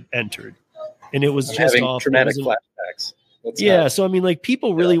want had entered. And it was just having awful. traumatic flashbacks. So I mean, like,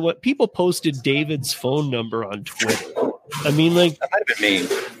 people really people posted David's phone number on Twitter. I mean, like, that might have been me.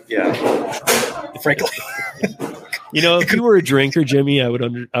 Yeah, frankly. If you were a drinker, Jimmy, I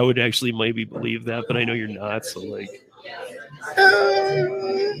would actually maybe believe that, but I know you're not. So like,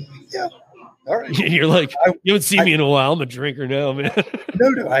 yeah, all right. You're like, you haven't seen me in a while. I'm a drinker now, man.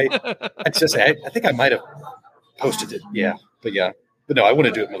 No, I just I think I might have posted it. Yeah, but no, I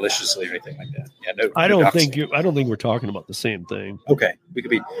wouldn't do it maliciously or anything like that. Yeah, no. I don't think we're talking about the same thing. Okay, we could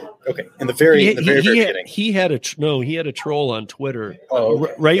be okay. In the very beginning, he had a troll on Twitter. Oh,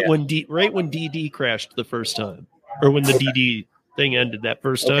 okay. Right when DD crashed the first time, or when the DD thing ended that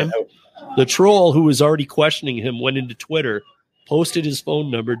first time. The troll who was already questioning him went into Twitter, posted his phone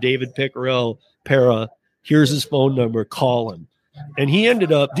number, David Pickerel, Para. Here's his phone number. Call him. And he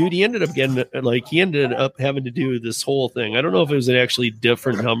ended up having to do this whole thing. I don't know if it was an actually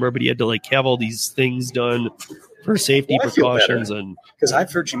different number, but he had to have all these things done for safety precautions. And because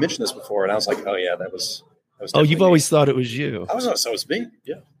I've heard you mention this before, and I was like, oh yeah, that was you've always thought it was you. So it was me.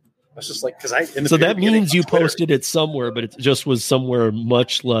 Yeah. I was just like, so that means you posted it somewhere, but it just was somewhere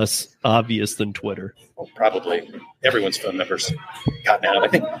much less obvious than Twitter. Well, probably everyone's phone numbers gotten out. I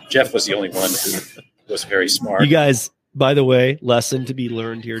think Jeff was the only one who was very smart. You guys, by the way, lesson to be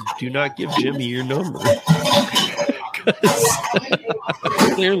learned here: do not give Jimmy your number.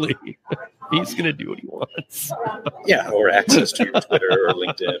 Clearly, he's going to do what he wants. Yeah, or access to your Twitter or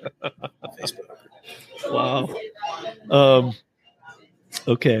LinkedIn, Facebook. Wow.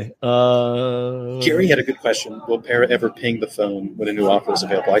 Okay. Gary had a good question. Will Para ever ping the phone when a new offer is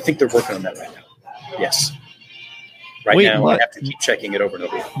available? I think they're working on that right now. Yes. I have to keep checking it over and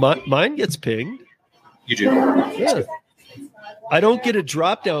over. Mine gets pinged. You do? Yeah. I don't get a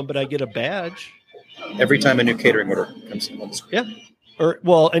drop down, but I get a badge. Every time a new catering order comes in on the screen. Yeah. Or,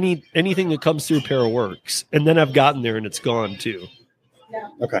 anything that comes through Para works. And then I've gotten there and it's gone too.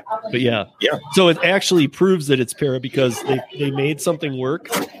 Okay. But yeah. So it actually proves that it's Para because they made something work,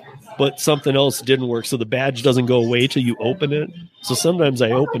 but something else didn't work. So the badge doesn't go away till you open it. So sometimes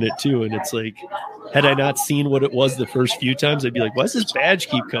I open it too, and it's like, had I not seen what it was the first few times, I'd be like, why does this badge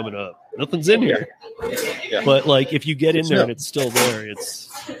keep coming up? Nothing's in here. Yeah. But if you get in there and it's still there, it's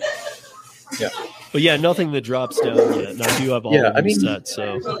But nothing that drops down yet. And I do have all of them set.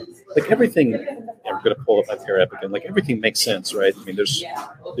 So everything, I'm going to pull up my Para app again. Everything makes sense, right? I mean, there's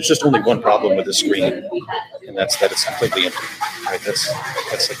just only one problem with the screen, and that's that it's completely empty. Right? That's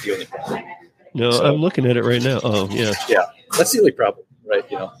the only problem. No, I'm looking at it right now. Oh yeah. Yeah, that's the only problem, right?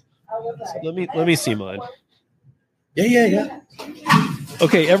 Let me see mine. Yeah.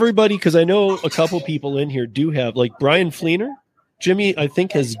 Okay, everybody, because I know a couple people in here do have Brian Fleener. Jimmy, I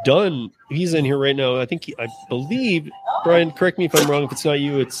think, he's in here right now. I believe, Brian, correct me if I'm wrong. If it's not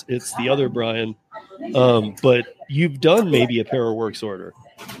you, it's the other Brian. But you've done maybe a Paraworks order.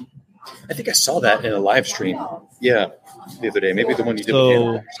 I think I saw that in a live stream. Yeah, the other day. Maybe the one you did.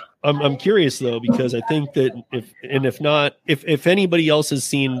 So I'm curious though, because I think that if anybody else has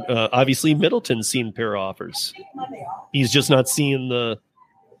seen, obviously Middleton's seen Para offers. He's just not seeing the.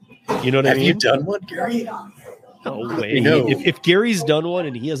 You know what I mean? Have you done one, Gary? No way. If Gary's done one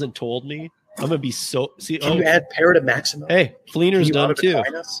and he hasn't told me, I'm gonna be so. Can you add Para to maximum? Hey, Fleener's done too.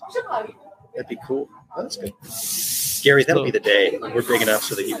 That'd be cool. Oh, that's good. Gary, that'll be the day we're big enough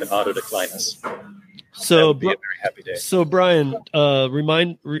so that you can auto decline us. So that would be a very happy day. So Brian,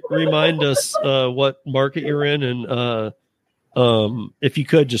 remind us what market you're in, and if you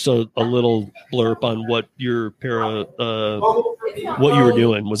could, just a little blurb on what your Para, what you were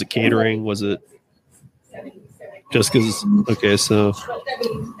doing. Was it catering? Was it? Just because, okay, so.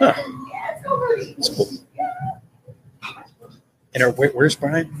 That's cool. And where's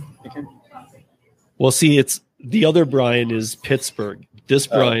Brian again? Well, see, it's the other Brian is Pittsburgh. This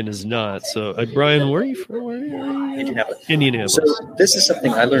Brian is not. So, Brian, where are you from? Indianapolis. So this is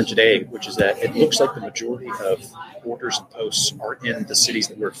something I learned today, which is that it looks like the majority of orders and posts are in the cities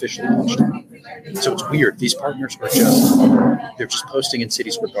that we're officially launched in. So it's weird. These partners are they're just posting in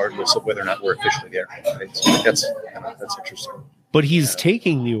cities regardless of whether or not we're officially there. Right? So that's interesting. But he's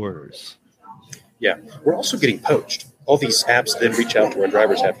taking the orders. Yeah. We're also getting poached. All these apps then reach out to our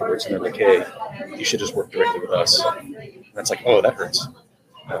drivers afterwards and they're like, hey, you should just work directly with us. And that's like, oh, that hurts.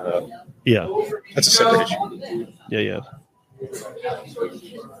 Yeah. That's a separate issue. Yeah.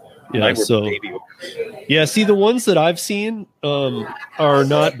 Mine Yeah. were So baby orders. yeah, see the ones that I've seen are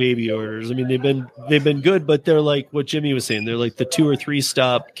not baby orders. I mean, they've been good, but they're like what Jimmy was saying. They're like the 2 or 3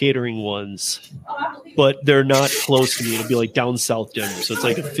 stop catering ones, but they're not close to me. It'll be like down South Denver, so it's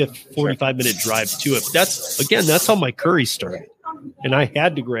like a 45-minute drive to it. But that's how my curry started, and I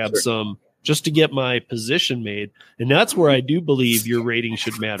had to grab some just to get my position made, and that's where I do believe your rating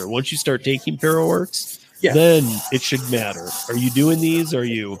should matter. Once you start taking ParaWorks, then it should matter. Are you doing these? Are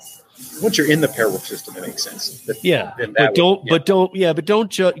you? Once you're in the ParaWorks system, it makes sense. But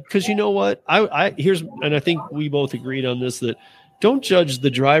don't judge, because you know what? I think we both agreed on this, that don't judge the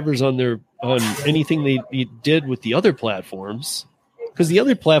drivers on anything they did with the other platforms, because the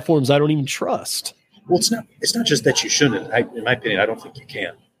other platforms I don't even trust. Well, it's not just that you shouldn't. In my opinion, I don't think you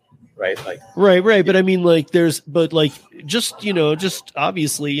can. Right. Right. But I mean, just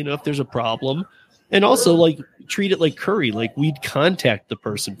obviously, if there's a problem, and also treat it like curry. Like, we'd contact the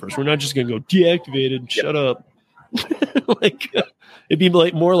person first. We're not just going to go deactivated. Shut up. It'd be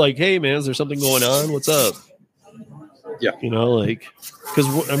more like, hey man, is there something going on? What's up? Yeah.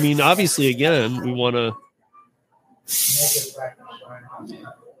 Because I mean, obviously, again, we want to.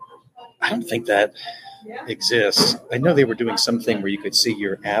 I don't think that exists. I know they were doing something where you could see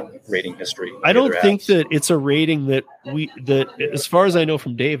your app rating history. I don't think that it's a rating that as far as I know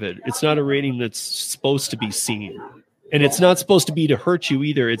from David, it's not a rating that's supposed to be seen, and it's not supposed to be to hurt you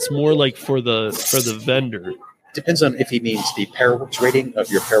either. It's more like for the vendor. Depends on if he means the ParaWorks rating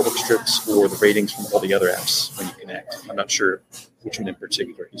of your ParaWorks trips or the ratings from all the other apps when you connect. I'm not sure which one in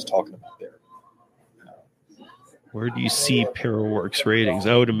particular he's talking about there. Where do you see ParaWorks ratings?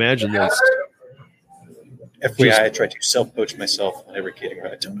 I would imagine that's. FYI, I tried to self-coach myself on every catering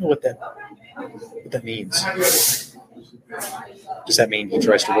ride. I don't know what that means. Does that mean he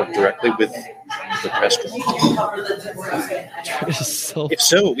tries to work directly with the restaurant? If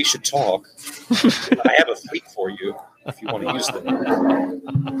so, we should talk. I have a fleet for you if you want to use them.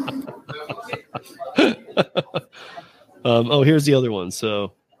 Here's the other one.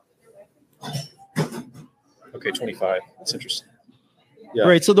 So, okay, 25. That's interesting. Yeah.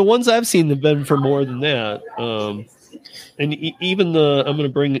 Right. So the ones I've seen have been for more than that. And even I'm going to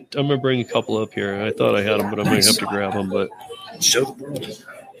bring a couple up here. I thought I had them, but I'm going to have to grab them. But show the world.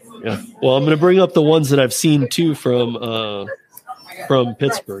 Yeah. Well, I'm going to bring up the ones that I've seen too from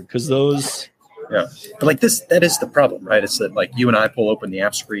Pittsburgh, because those. Yeah. But that is the problem, right? It's that you and I pull open the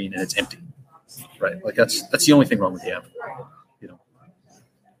app screen and it's empty, right? That's the only thing wrong with the app,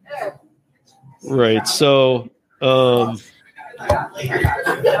 Right. So.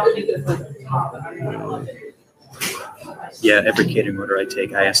 Yeah, every catering order I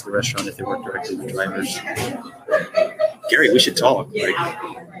take, I ask the restaurant if they work directly with drivers. Gary, we should talk. Yeah.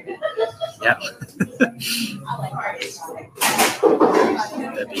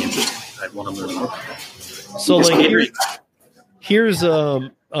 That'd be interesting. I'd want to learn more. So, here's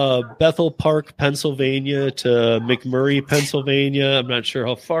Bethel Park, Pennsylvania to McMurray, Pennsylvania. I'm not sure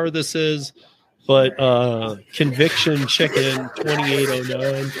how far this is. But Conviction Chicken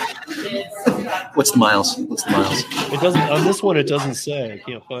 2809. What's the miles? It doesn't on this one. It doesn't say. I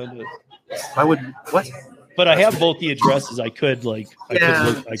can't find it. Why would what? But I have both the addresses. I could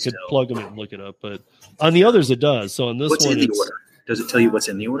plug them in and look it up. But on the others, it does. So on this what's one, in the order? Does it tell you what's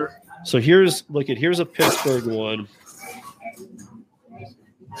in the order? So here's a Pittsburgh one.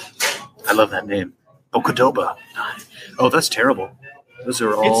 I love that name, Okodoba. Oh, that's terrible. Those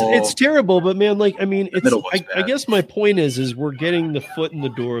are all. It's terrible, but man, I guess my point is we're getting the foot in the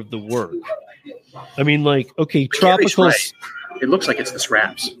door of the work. I mean, tropical. Right. It looks like it's the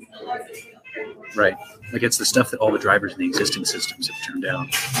scraps, right? It's the stuff that all the drivers in the existing systems have turned down.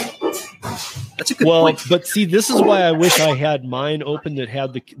 That's a good point. But see, this is why I wish I had mine open that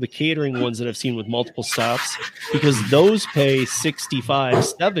had the catering ones that I've seen with multiple stops, because those pay $65,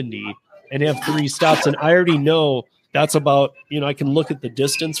 $70 and have 3 stops, and I already know. That's about, I can look at the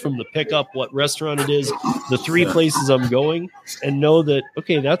distance from the pickup, what restaurant it is, the 3 places I'm going, and know that,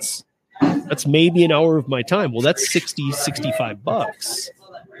 okay, that's maybe an hour of my time. Well, that's $65.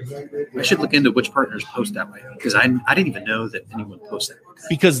 I should look into which partners post that way, because I didn't even know that anyone posts that way.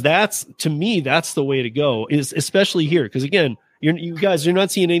 Because to me, that's the way to go, is especially here. Because again, you guys, you're not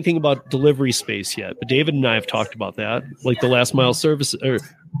seeing anything about delivery space yet, but David and I have talked about that, like the last mile service, or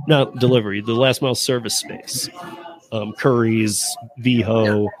not delivery, the last mile service space. Curries,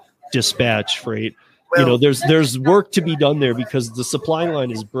 VHO, dispatch, freight. Well, there's work to be done there, because the supply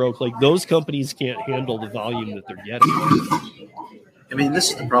line is broke. Those companies can't handle the volume that they're getting. I mean,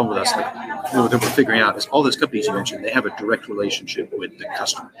 this is the problem with us. Like, that we're figuring out is all those companies you mentioned, they have a direct relationship with the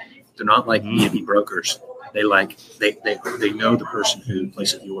customer. They're not like B2B brokers. They know the person who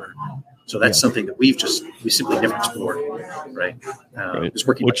places the order. So that's something that we simply never explored, right? It's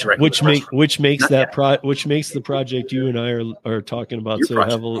working which makes the project you and I are talking about Your so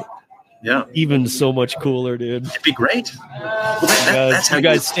project. heavily. Yeah, Even so much cooler, dude. it'd be great. Well, that's how you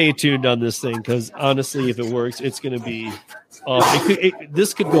guys stay tuned on this thing, because honestly, if it works, it's going to be.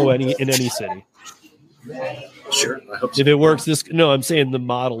 This could go in any city. Sure, I hope so. If it works, I'm saying the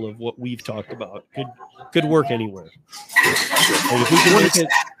model of what we've talked about could work anywhere. And if we can make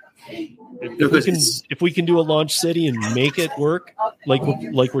it, if we can do a launch city and make it work like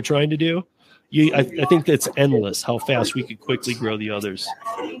we're trying to do, I think that's endless how fast we could quickly grow the others.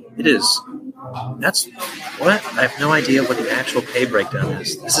 It is. That's what I have no idea what the actual pay breakdown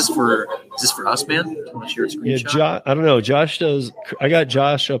is. Is this for us, man? Do you want to share a screenshot? I don't know. Josh does. I got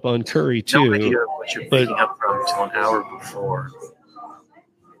Josh up on Curry too. No idea what you're picking up from until an hour before.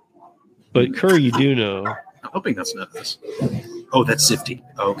 But Curry, you do know. I'm hoping that's not this. Oh, that's Zifty.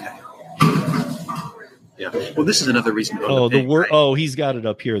 Okay. Yeah. Well, this is another reason. He's got it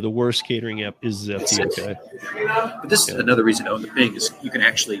up here. The worst catering app is Zifty. Okay. But this is another reason to own the Ping is you can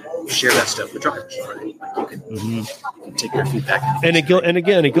actually share that stuff with drivers, right? Like you can take their feedback. And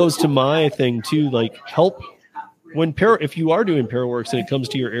it goes to my thing too. Like help when if you are doing ParaWorks and it comes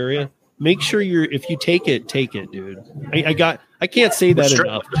to your area, make sure if you take it, dude. I can't say that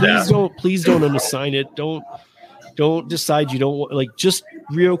enough. Please don't unassign it. Don't decide you don't want, like, just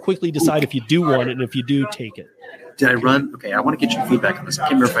real quickly decide if you do want it, and if you do, take it. Did I run? Okay, I want to get your feedback on this. I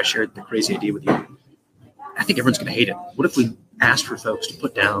can't remember if I shared the crazy idea with you. I think everyone's going to hate it. What if we asked for folks to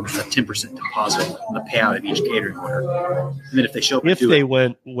put down a 10% deposit on the payout of each catering order, and then if they show up,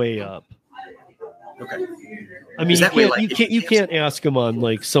 went way up? Okay. I mean, you can't ask them on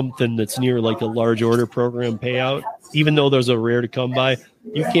like something that's near like a large order program payout, even though there's a rare to come by.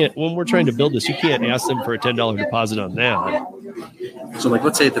 You can't, when we're trying to build this, you can't ask them for a $10 deposit on that. So, like,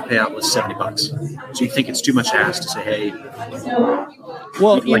 let's say the payout was $70. So you think it's too much to ask to say, hey?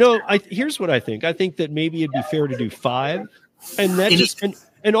 Well, here's what I think. I think that maybe it'd be fair to do 5, and that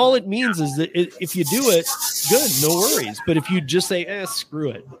and all it means is that if you do it, good, no worries. But if you just say, screw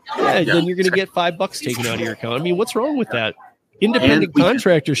it, then you're going to get $5 taken out of your account. I mean, what's wrong with that? Independent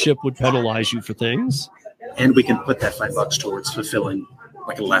contractorship would penalize you for things. And we can put that $5 towards fulfilling,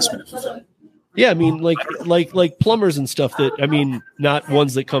 like a last minute fulfillment. Yeah, I mean, like plumbers and stuff that, I mean, not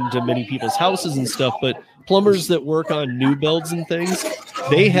ones that come to many people's houses and stuff, but plumbers that work on new builds and things,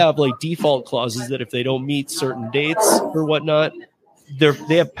 they have like default clauses that if they don't meet certain dates or whatnot,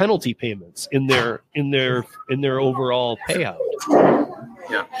 they have penalty payments in their overall payout.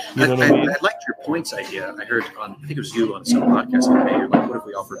 Yeah, you know what I mean? I liked your points idea. I heard I think it was you on some podcast the other day. You're like, what if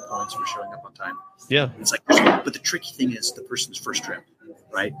we offered points for showing up on time? Yeah, it's like, but the tricky thing is the person's first trip,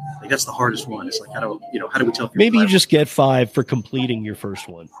 right? Like that's the hardest one. It's like how do we tell? Maybe you just get 5 for completing your first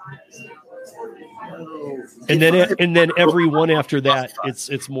one, and then every one after that,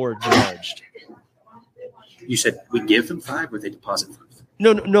 it's more judged. You said we give them 5, or they deposit 5?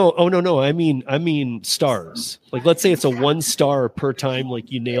 No. Oh, no. I mean stars. Like, let's say it's a 1 star per time.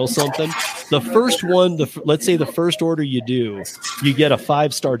 Like you nail something. The first one, let's say the first order you do, you get a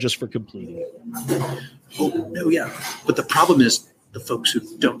 5 star just for completing it. Oh no, yeah. But the problem is the folks who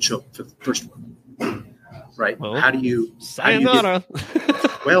don't show up for the first one, right? Well, how do you? Sayonara.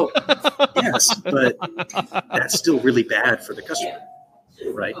 Well, yes, but that's still really bad for the customer.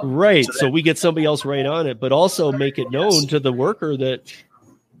 Right. So we get somebody else right on it, but also make it known to the worker that,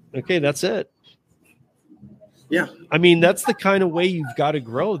 okay, that's it. Yeah. I mean, that's the kind of way you've got to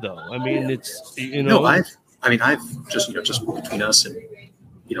grow, though. I mean, it's, No, I've just, just between us and,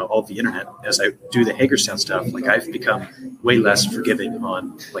 all the internet, as I do the Hagerstown stuff, like I've become way less forgiving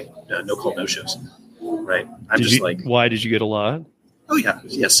on like no call, no shows. Right. Why did you get a lot? Oh yeah.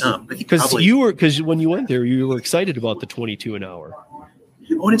 Some. I think because when you went there, you were excited about the 22 an hour.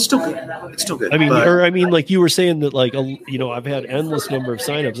 Oh, and it's still good. I mean, like you were saying that, like, I've had endless number of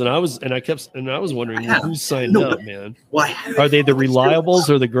signups, and I was wondering who's signed up, man. Why? Are they the reliables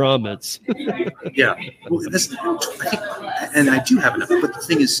or the grommets? Yeah, well, I think, and I do have enough. But the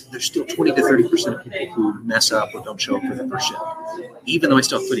thing is, there's still 20 to 30% of people who mess up or don't show up for the first shift, even though I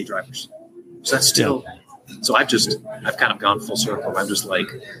still have 20 drivers. So that's still. Yeah. So I've kind of gone full circle. I'm just like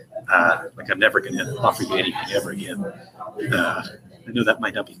I'm never going to offer you anything ever again. I know that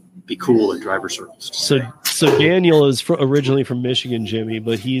might not be cool in driver circles. So Daniel is originally from Michigan, Jimmy,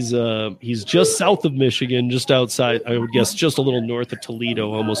 but he's just south of Michigan, just outside, I would guess, just a little north of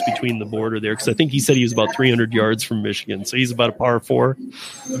Toledo, almost between the border there. Because I think he said he was about 300 yards from Michigan, so he's about a par 4.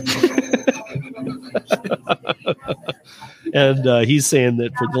 And he's saying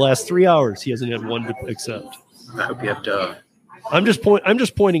that for the last 3 hours he hasn't had one to accept. I hope you have to. I'm just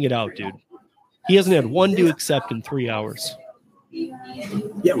pointing it out, dude. He hasn't had one to accept in 3 hours.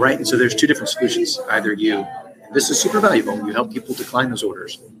 Yeah, right. And so there's two different solutions. Either this is super valuable, you help people decline those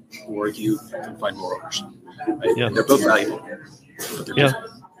orders, or you can find more orders. Right? Yeah. And they're both valuable. But they're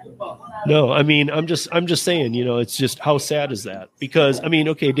different. No, I mean, I'm just saying, it's just how sad is that? Because I mean,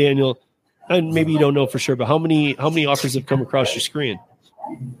 okay, Daniel, and maybe you don't know for sure, but how many offers have come across your screen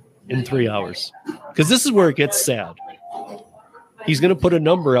in 3 hours? Because this is where it gets sad. He's going to put a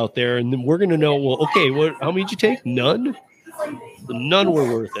number out there, and then we're going to know, well, okay, how many did you take? None? None were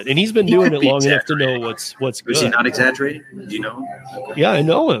worth it. And he's been doing it long enough to know what's good. Is he not exaggerating? Do you know him? Yeah, I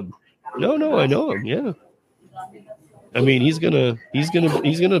know him. No, I know him. Yeah. I mean, he's gonna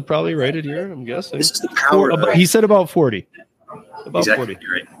probably write it here, I'm guessing. This is the power. He said about 40. About exactly, 40.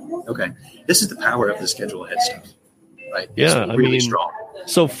 You're right. Okay. This is the power of the schedule ahead stuff. Right? Yeah, it's really strong.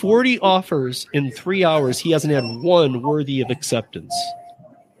 So 40 offers in 3 hours, he hasn't had one worthy of acceptance.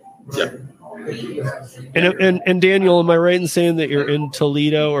 Yeah. And Daniel, am I right in saying that you're in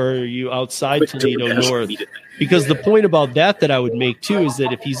Toledo, or are you outside Toledo north? Because the point about that I would make too is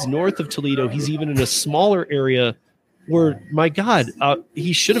that if he's north of Toledo, he's even in a smaller area where, my God,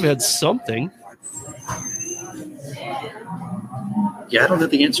 he should have had something. Yeah, I don't know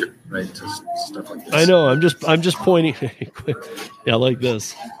the answer, right, to stuff like this. I know. I'm just pointing. Yeah, like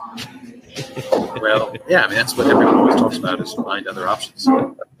this. Well, yeah, I mean, that's what everyone always talks about, is find other options.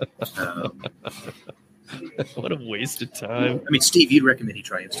 What a waste of time. I mean, Steve, you'd recommend he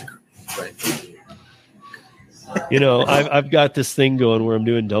try Instacart, right? I've got this thing going where I'm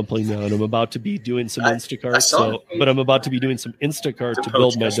doing dumpling now, and I'm about to be doing some Instacart. But I'm about to be doing some Instacart to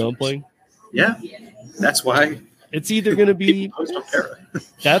build my dumpling. Yeah, that's why. It's either going to be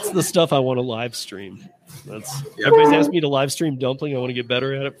that's the stuff I want to live stream. Everybody's asked me to live stream dumpling. I want to get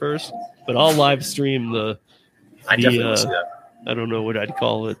better at it first, but I'll live stream I definitely see that. I don't know what I'd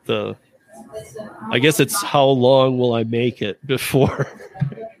call it. I guess it's how long will I make it before.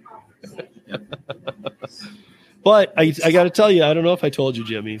 But I got to tell you, I don't know if I told you,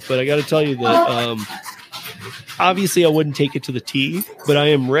 Jimmy, but I got to tell you that obviously I wouldn't take it to the T, but I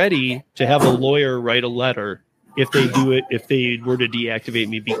am ready to have a lawyer write a letter if they were to deactivate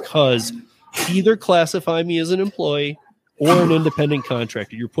me, because either classify me as an employee or an independent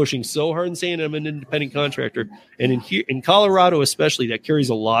contractor. You're pushing so hard and saying I'm an independent contractor. And in Colorado especially, that carries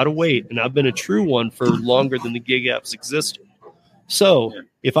a lot of weight. And I've been a true one for longer than the gig apps existed. So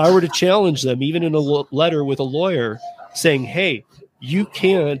if I were to challenge them, even in a letter with a lawyer saying, hey, you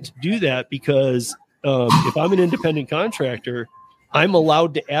can't do that because if I'm an independent contractor, I'm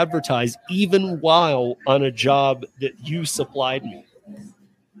allowed to advertise even while on a job that you supplied me,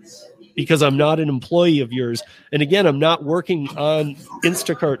 because I'm not an employee of yours. And again, I'm not working on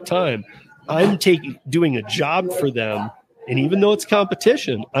Instacart time. I'm doing a job for them. And even though it's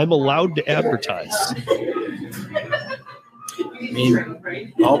competition, I'm allowed to advertise. I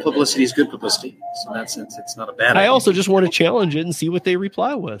mean, all publicity is good publicity. So in that sense, it's not a bad idea. I also just want to challenge it and see what they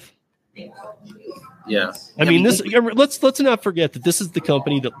reply with. Yeah. I mean, let's not forget that this is the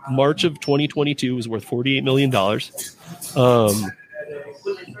company that March of 2022 was worth $48 million.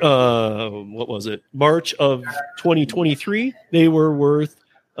 What was it? March of 2023, they were worth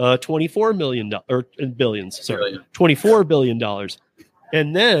 $24 million or billions. Sorry, $24 billion.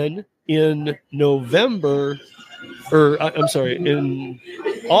 And then in November, in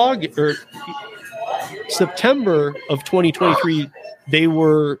August or September of 2023, they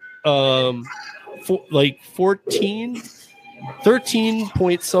were 13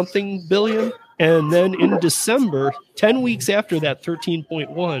 point something billion. And then in December, 10 weeks after that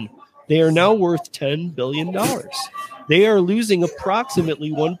 13.1, they are now worth $10 billion. They are losing approximately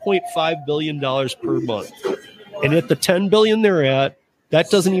 $1.5 billion per month. And at the $10 billion they're at,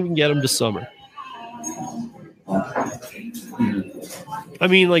 that doesn't even get them to summer. I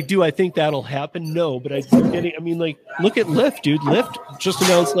mean, do I think that'll happen? No, but look at Lyft, dude. Lyft just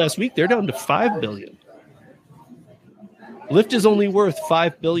announced last week they're down to $5 billion. Lyft is only worth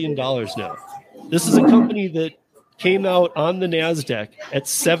 $5 billion now. This is a company that came out on the NASDAQ at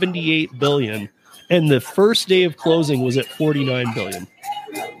 $78 billion, and the first day of closing was at $49 billion.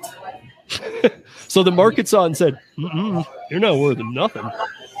 So the market saw and said, you're not worth nothing.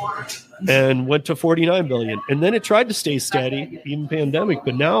 and went to 49 billion. And then it tried to stay steady, even pandemic.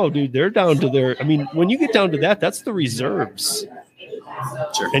 But now, dude, they're down to when you get down to that, that's the reserves.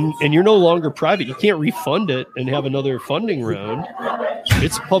 Sure. And you're no longer private. You can't refund it and have another funding round.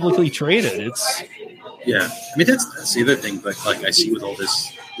 It's publicly traded. Yeah. I mean, that's the other thing. But like I see with all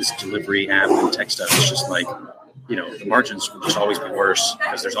this delivery app and tech stuff, it's just like, the margins will just always be worse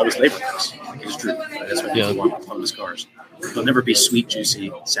because there's always labor costs. Like, it's true. That's what people want autonomous cars. They'll never be sweet,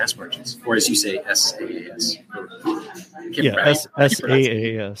 juicy SaaS margins, or as you say, SaaS. SaaS.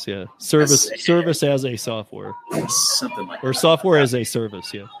 Yeah, service as a software, something like or that. software as a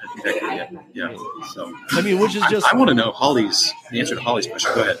service. Yeah. Yeah. So which is just. I want to know the answer to Holly's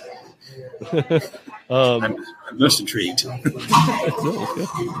question. Go ahead. I'm most intrigued.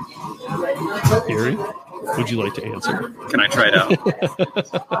 Gary, would you like to answer? Can I try it out?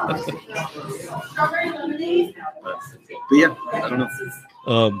 But yeah, I don't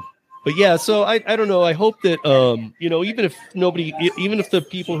know. But yeah, so I don't know. I hope that even if the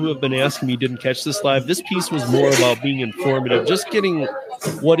people who have been asking me didn't catch this live, this piece was more about being informative, just getting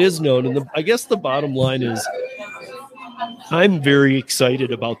what is known. And I guess the bottom line is, I'm very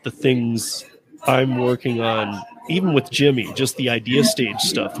excited about the things I'm working on, even with Jimmy, just the idea stage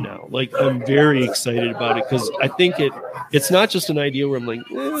stuff now. Like, I'm very excited about it because I think it's not just an idea where I'm like,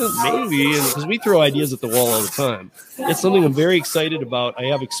 maybe, because we throw ideas at the wall all the time. It's something I'm very excited about. I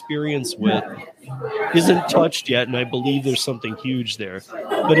have experience with, isn't touched yet, and I believe there's something huge there.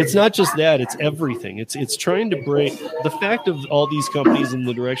 But it's not just that; it's everything. It's trying to bring the fact of all these companies in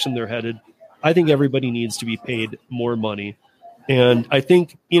the direction they're headed. I think everybody needs to be paid more money. And I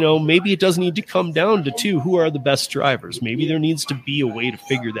think, maybe it does need to come down to who are the best drivers. Maybe there needs to be a way to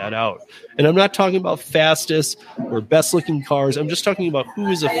figure that out. And I'm not talking about fastest or best looking cars. I'm just talking about who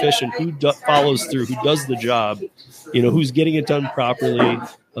is efficient, who follows through, who does the job, who's getting it done properly,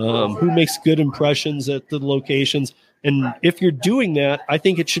 who makes good impressions at the locations. And if you're doing that, I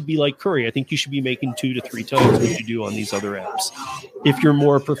think it should be like Curry. I think you should be making 2 to 3 times what you do on these other apps. If you're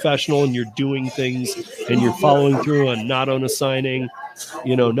more professional and you're doing things and you're following through on not on assigning,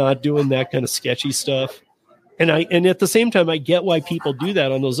 not doing that kind of sketchy stuff. And at the same time, I get why people do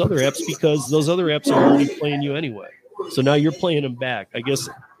that on those other apps, because those other apps are already playing you anyway. So now you're playing them back. I guess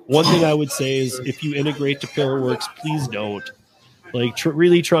one thing I would say is, if you integrate to ParaWorks, please don't. Like,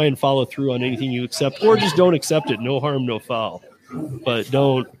 really try and follow through on anything you accept, or just don't accept it. No harm, no foul. But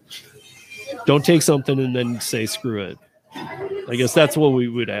don't take something and then say screw it. I guess that's what we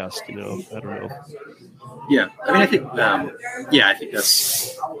would ask. I don't know. Yeah, I mean, I think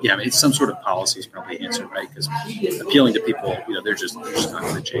that's it's some sort of policy is probably the answer, right? Because appealing to people, they're just not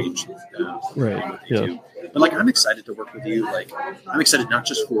going to change, right? Yeah. But like, I'm excited to work with you. Like, I'm excited not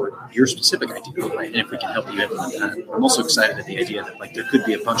just for your specific idea, right? And if we can help you implement that, I'm also excited at the idea that like there could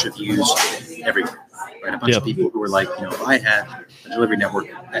be a bunch of views everywhere, right? A bunch of people who are like, if I had a delivery network,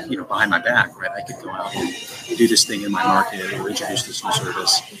 behind my back, right? I could go out and do this thing in my market or introduce this new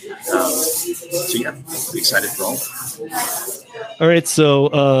service. So yeah, I'm excited for all of that. All right,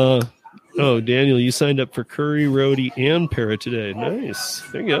 so Daniel, you signed up for Curry, Roadie, and Para today. Nice.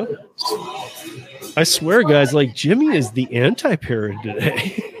 There you go. I swear, guys, like, Jimmy is the anti-Para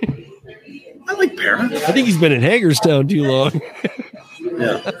today. I like Para. I think he's been in Hagerstown too long.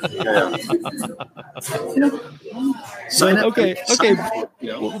 Yeah. Sign up. Okay.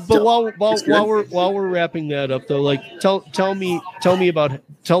 But while we're wrapping that up, though, like, tell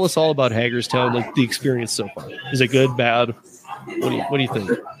us all about Hagerstown, like the experience so far. Is it good, bad? What do you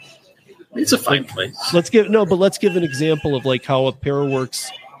think? It's a fine place. Let's give an example of like how a ParaWorks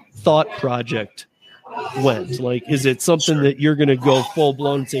thought project went. Like, is it something that you're going to go full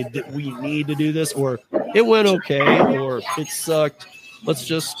blown and say that we need to do this, or it went okay, or it sucked? Let's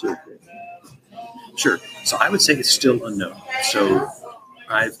just. Sure. So I would say it's still unknown. So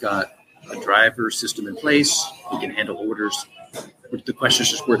I've got a driver system in place. We can handle orders. The question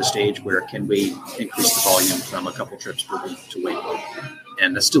is just, we're at a stage where can we increase the volume from a couple trips per week to wait?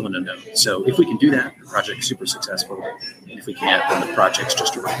 And that's still an unknown. So if we can do that, the project's super successful. And if we can't, then the project's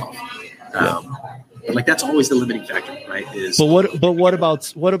just a write-off. But like, that's always the limiting factor, right? What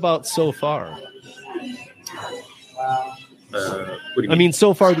about so far? What do you mean? I mean,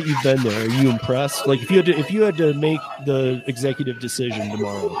 so far that you've been there, are you impressed? Like, if you had to make the executive decision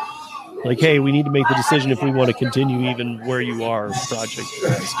tomorrow, like, hey, we need to make the decision if we want to continue even where you are, project.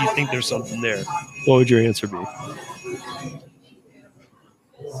 Do you think there's something there? What would your answer be?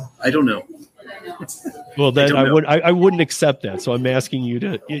 I don't know. Well, then I wouldn't accept that. So I'm asking you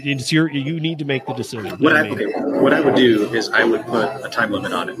to. You need to make the decision. What I would do is I would put a time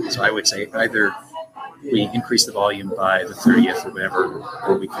limit on it. So I would say either we increase the volume by the 30th or whatever,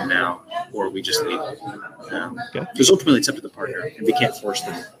 or a week from now, or we just leave. Because ultimately it's up to the partner, and we can't force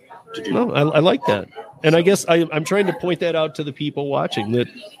them to do. No, I like that, and I guess I'm trying to point that out to the people watching that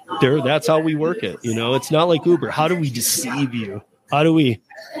that's how we work it. It's not like Uber. How do we deceive you? How do we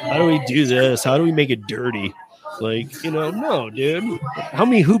do this? How do we make it dirty? No, dude. How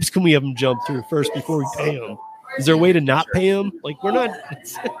many hoops can we have them jump through first before we pay them? Is there a way to not pay them? We're not.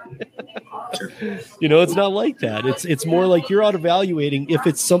 It's not like that. It's more like you're out evaluating if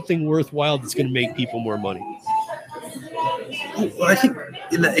it's something worthwhile that's going to make people more money. Well, I think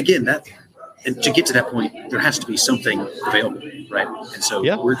and to get to that point, there has to be something available, right? And so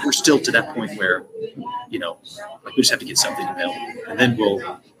we're still to that point where, we just have to get something available, and then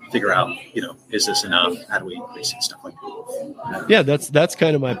we'll figure out, is this enough? How do we increase it? Stuff like that. Yeah, that's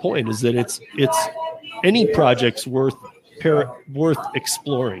kind of my point. Is that it's any project's worth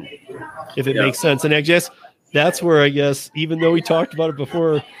exploring, if it makes sense. And I guess that's where even though we talked about it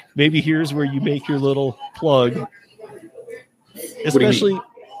before, maybe here's where you make your little plug, especially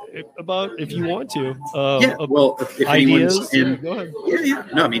about if you want to. If ideas. Go ahead. Yeah.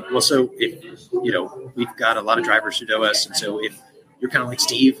 No, so if we've got a lot of drivers who know us, and so if you're kind of like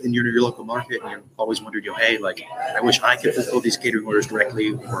Steve and you're in your local market and you're always wondering, hey, I wish I could fulfill these catering orders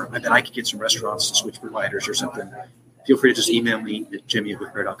directly, or I bet I could get some restaurants to switch providers or something. Feel free to just email me at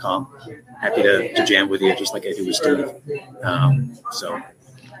jimmy@withbear.com. Happy to jam with you, just like I do with Steve.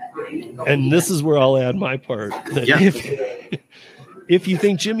 And this is where I'll add my part. If you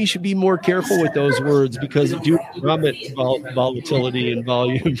think Jimmy should be more careful with those words because do vomit volatility and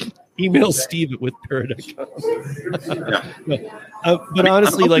volume, email Steve at withbear.com. But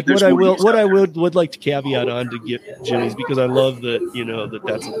honestly, what I would like to caveat on to get Jimmy's, because I love that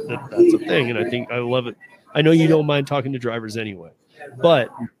that's a thing, and I think I love it. I know you don't mind talking to drivers anyway, but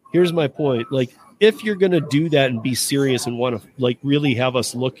here's my point: if you're going to do that and be serious and want to really have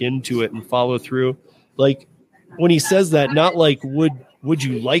us look into it and follow through, when he says that, not would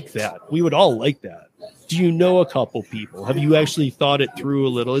you like that? We would all like that. Do you know a couple people? Have you actually thought it through a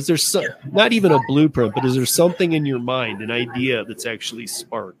little? Is there not even a blueprint, but is there something in your mind, an idea that's actually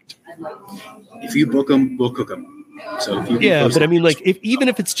sparked? If you book them, we'll cook them. So if you but I mean, even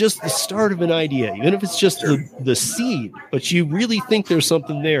if it's just the start of an idea, even if it's just the seed, but you really think there's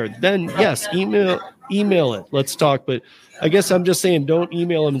something there, then yes, email it. Let's talk. But I guess I'm just saying, don't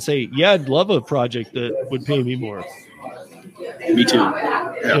email them and say, yeah, I'd love a project that would pay me more. Me too.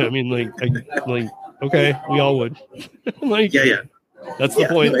 Yeah. I mean, okay, we all would. That's the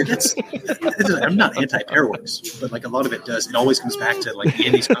point. I'm not anti-Pairworks, but a lot of it does. It always comes back to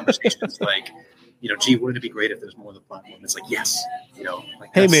in these conversations, gee, wouldn't it be great if there's more on the platform? It's yes,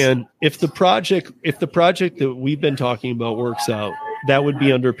 hey man, if the project that we've been talking about works out, that would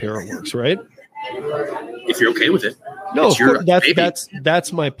be under Pairworks, right? If you're okay with it. No,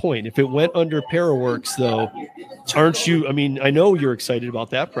 that's my point. If it went under Pairworks, though, aren't you? I mean, I know you're excited about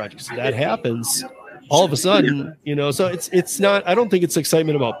that project. So that happens all of a sudden, So it's not. I don't think it's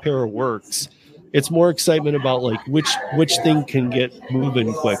excitement about Pairworks. It's more excitement about which thing can get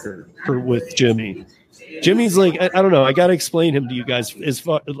moving quicker with Jimmy. Jimmy's I don't know. I got to explain him to you guys as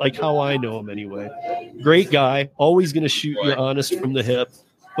far how I know him anyway. Great guy, always going to shoot you honest from the hip.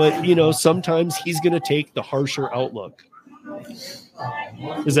 But, sometimes he's going to take the harsher outlook.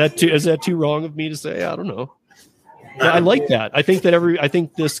 Is that too wrong of me to say? I don't know. I like that. I think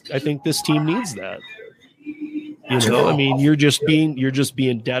this team needs that. I mean, you're just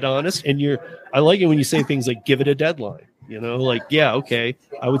being dead honest, and I like it when you say things like give it a deadline. Okay,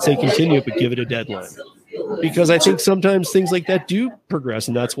 I would say continue it, but give it a deadline. Because I think sometimes things like that do progress,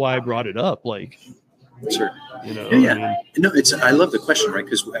 and that's why I brought it up. Sure. I mean, no, I love the question, right?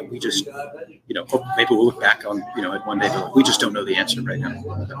 Because we just, maybe we'll look back on, at one day, but we just don't know the answer right now.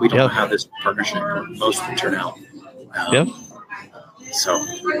 We don't know how this partnership most will turn out. So.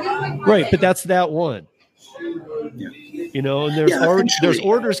 Right. But that's that one. Yeah. And there's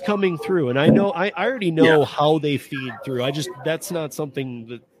orders coming through, and I already know how they feed through. That's not something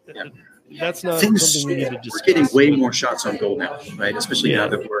that. Yeah. That's not something we need to discuss. We're getting way more shots on goal now, right? Especially now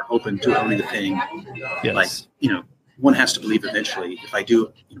that we're open to only the ping. Yes. One has to believe eventually if I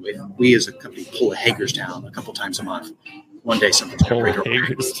do, if we as a company pull a Hagerstown a couple times a month, one day something's going to break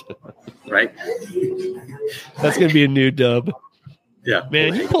over. Right? That's going to be a new dub. Yeah.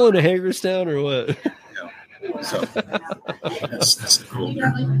 Man, you pulling a Hagerstown or what? Yeah. So that's the cool.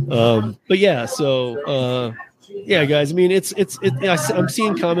 But yeah, so yeah, guys. I mean, I'm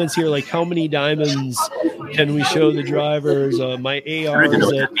seeing comments here how many diamonds can we show the drivers? My AR is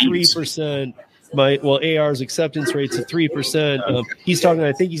at 3%. AR's acceptance rate's at 3%. He's talking,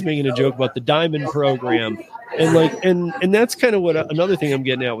 I think he's making a joke about the Diamond program. And that's kind of what another thing I'm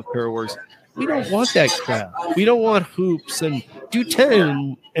getting at with ParaWorks. We don't want that crap. We don't want hoops and do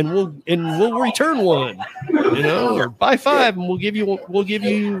 10 and we'll return 1, or buy 5 and we'll give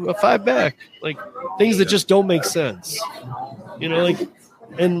you a 5 back. Like things that just don't make sense. And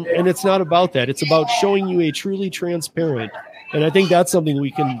it's not about that. It's about showing you a truly transparent. And I think that's something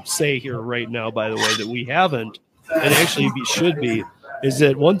we can say here right now, by the way, that we haven't and actually should be, is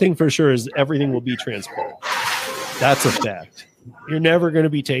that one thing for sure is everything will be transparent. That's a fact. You're never going to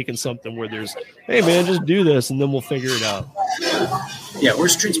be taking something where there's, hey man, just do this and then we'll figure it out. Yeah, we're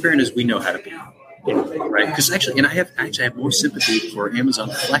as transparent as we know how to be. Right? Because actually, and I have more sympathy for Amazon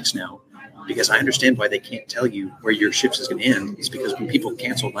Flex now, because I understand why they can't tell you where your shifts is going to end. It's because when people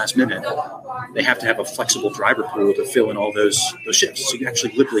cancel last minute, they have to have a flexible driver pool to fill in all those shifts. So you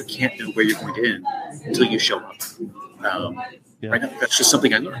actually literally can't know where you're going to end until you show up. Right? That's just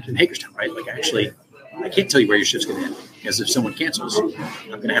something I learned in Hagerstown, right? Like I can't tell you where your shift's going to end, because if someone cancels, I'm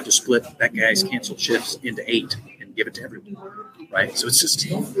going to have to split that guy's canceled shifts into 8 and give it to everyone, right? So it's just, I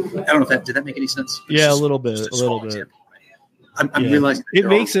don't know if did that make any sense? Yeah, a little bit. I'm realizing it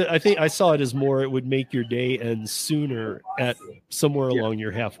makes it. I think I saw it as more. It would make your day end sooner at somewhere along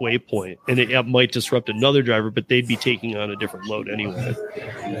your halfway point, and it might disrupt another driver, but they'd be taking on a different load anyway.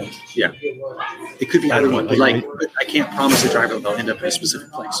 Yeah, it could be either one. But I can't promise the driver they'll end up in a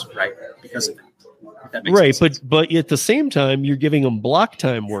specific place, right? Because of that. That makes right, sense. but at the same time, you're giving them block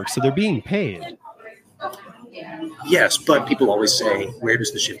time work, so they're being paid. Yes, but people always say, "Where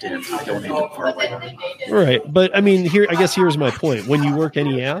does the shift end?" I don't end up far away. Right, but I mean, here's my point. When you work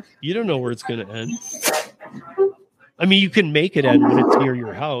any app, you don't know where it's going to end. I mean, you can make it end when it's near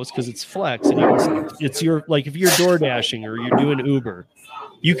your house because it's flex, and it's your, like if you're door dashing or you're doing Uber,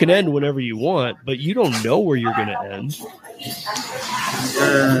 you can end whenever you want, but you don't know where you're going to end.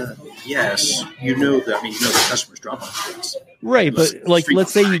 Yes, the customer's drop off. Right, but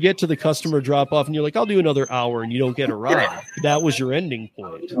let's say you get to the customer drop off and you're like, I'll do another hour, and you don't get a ride. Yeah. That was your ending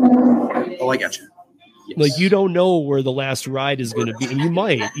point. Oh, I got you. Yes. Like you don't know where the last ride is going to be, and you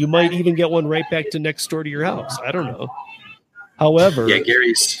might even get one right back to next door to your house. I don't know. However,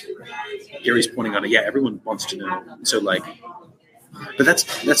 Gary's pointing on it. Yeah, everyone wants to know. So but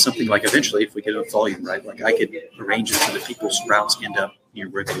that's something like eventually, if we get enough volume, right? Like I could arrange it so that people's routes end up near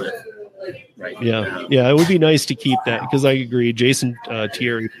where they live. Right. Yeah. It would be nice to keep that, because I agree. Jason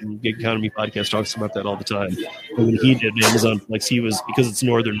Thierry from Gig Economy Podcast talks about that all the time. And when he did Amazon Flex, because it's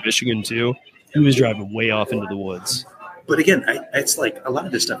northern Michigan too, he was driving way off into the woods. But again, it's like a lot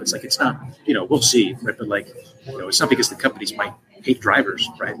of this stuff. It's like it's not, we'll see, right? But it's not because the companies might hate drivers,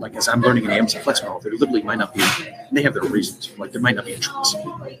 right? Like as I'm learning in Amazon Flex model, there literally might not be. They have their reasons. Like there might not be a choice,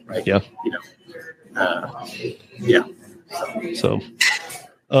 right? Yeah. Yeah. So.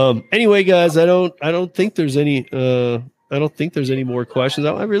 Anyway, guys, I don't think there's any more questions.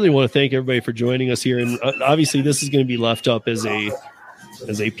 I really want to thank everybody for joining us here. And obviously this is going to be left up as a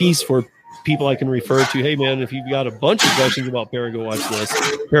piece for people I can refer to. Hey man, if you've got a bunch of questions about Go watch this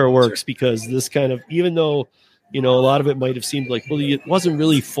ParaWorks, because this kind of, even though, a lot of it might've seemed like, well, it wasn't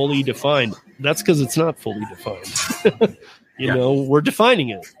really fully defined. That's because it's not fully defined. We're defining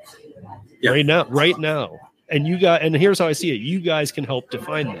it right now. And here's how I see it. You guys can help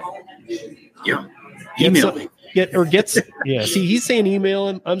define that. Yeah. Email me. See, he's saying email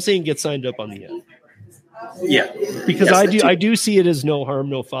him. I'm saying get signed up on the app. Yeah. Because I do see it as no harm,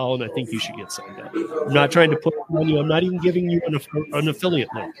 no foul, and I think you should get signed up. I'm not trying to put on you. I'm not even giving you an affiliate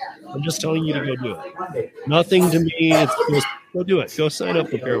link. I'm just telling you to go do it. Nothing to me. It's just go do it. Go sign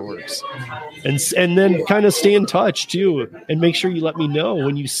up with ParaWorks. And then kind of stay in touch too, and make sure you let me know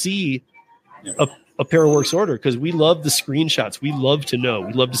when you see a ParaWorks order, because we love the screenshots. We love to know.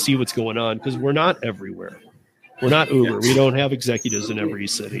 We love to see what's going on, because we're not everywhere. We're not Uber. We don't have executives in every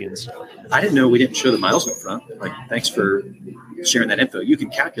city and stuff. I didn't know we didn't show the miles up front. Thanks for sharing that info. You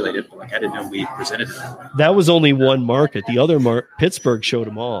can calculate it, but I didn't know we presented it. That was only one market. The other Pittsburgh showed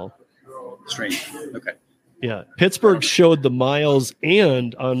them all. Strange. Okay. Yeah. Pittsburgh showed the miles,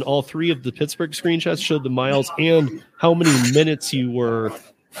 and on all 3 of the Pittsburgh screenshots showed the miles and how many minutes you were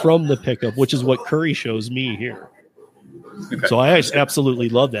from the pickup, which is what Curry shows me here. Okay. So I absolutely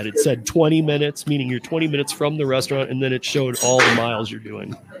love that. It said 20 minutes, meaning you're 20 minutes from the restaurant, and then it showed all the miles you're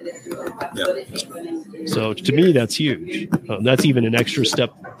doing. Yeah. So to me, that's huge. That's even an extra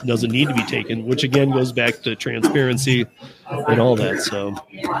step that doesn't need to be taken, which again goes back to transparency and all that. So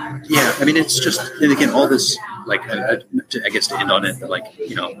yeah, I mean, it's just, and again, all this, I guess to end on it,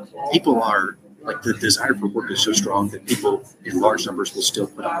 people are like the desire for work is so strong that people in large numbers will still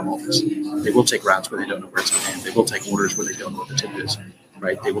put up multis. They will take routes where they don't know where it's going to end. They will take orders where they don't know what the tip is,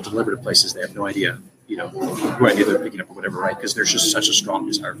 right? They will deliver to places they have no idea, who idea they're picking up or whatever, right? Because there's just such a strong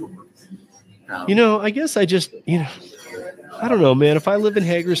desire for work. I guess I just, I don't know, man. If I live in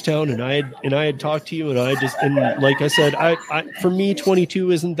Hagerstown and I had talked to you and like I said, I for me,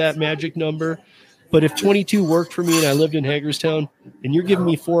 22 isn't that magic number. But if 22 worked for me and I lived in Hagerstown and you're giving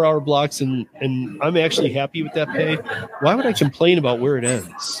me 4-hour blocks and I'm actually happy with that pay, why would I complain about where it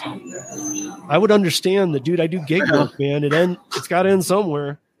ends? I would understand that, dude, I do gig work, man. It's got to end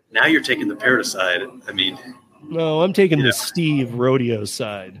somewhere. Now you're taking the Parrot side. I mean, no, I'm taking the Steve rodeo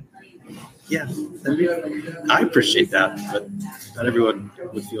side. Yeah, I appreciate that, but not everyone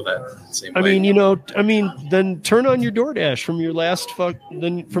would feel that the same way. Then turn on your DoorDash from your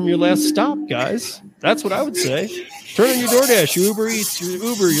last stop, guys. That's what I would say. Turn on your DoorDash, your Uber Eats, your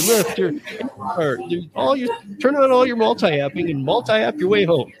Uber, your Lyft, turn on all your multi-apping and multi-app your way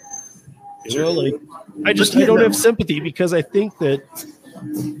home. I don't have sympathy because I think that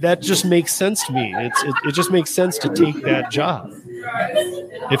just makes sense to me. It just makes sense to take that job.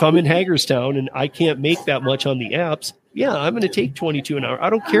 If I'm in Hagerstown and I can't make that much on the apps, yeah, I'm going to take 22 an hour. I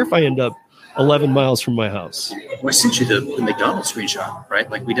don't care if I end up 11 miles from my house. Well, I sent you the McDonald's screenshot, right?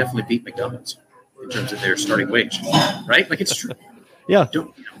 Like we definitely beat McDonald's in terms of their starting wage, right? Like it's true. Yeah.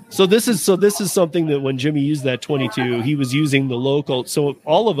 So this is something that when Jimmy used that 22, he was using the local. So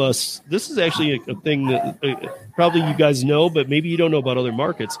all of us, this is actually a thing that probably you guys know, but maybe you don't know about other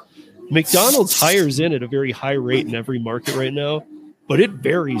markets. McDonald's hires in at a very high rate in every market right now, but it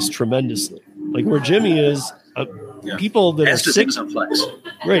varies tremendously. Like where Jimmy is, people that are 6 Flex.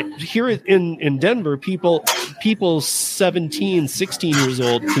 Right here in Denver, people 17, 16 years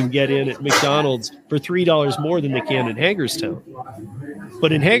old can get in at McDonald's for $3 more than they can in Hagerstown.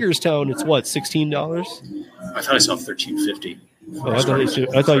 But in Hagerstown, it's what, $16? I thought I saw $13.50. Oh, I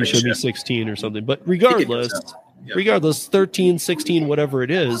thought you showed me 16 or something. But regardless, 13, 16, whatever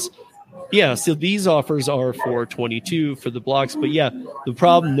it is. Yeah, so these offers are for 22 for the blocks, but yeah, the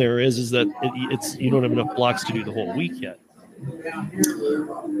problem there is that it's you don't have enough blocks to do the whole week yet.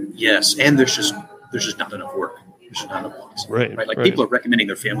 Yes, and there's just not enough work. There's just not enough blocks. Right. Like people are recommending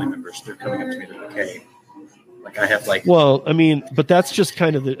their family members. They're coming up to me like, okay, like I have like. Well, I mean, but that's just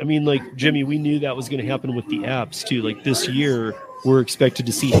kind of like Jimmy, we knew that was going to happen with the apps too. Like this year, we're expected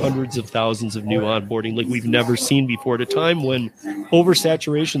to see hundreds of thousands of new onboarding like we've never seen before at a time when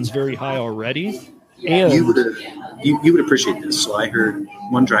oversaturation is very high already. And you would appreciate this. So I heard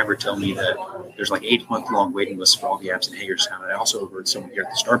one driver tell me that there's like 8-month-long waiting lists for all the apps in Hagerstown. And I also heard someone here at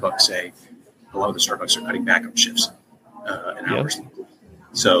the Starbucks say a lot of the Starbucks are cutting back on shifts and hours.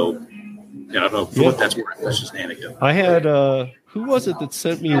 So I don't know what that's worth. That's just an anecdote. I had who was it that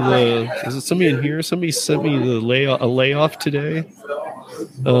sent me was it somebody in here? Somebody sent me a layoff today.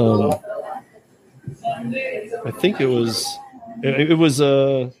 I think it was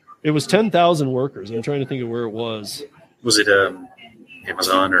 10,000 workers. I'm trying to think of where it was. Was it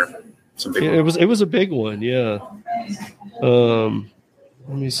Amazon or some big one? It was a big one, yeah. Let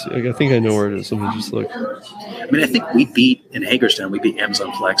me see. I think I know where it is. Let me just look. I mean, I think we beat Amazon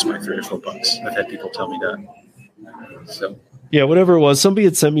Flex by $3 or $4. I've had people tell me that. So yeah, whatever it was. Somebody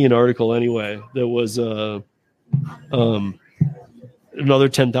had sent me an article anyway that was another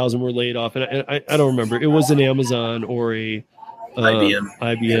 10,000 were laid off, and I don't remember. It was an Amazon or a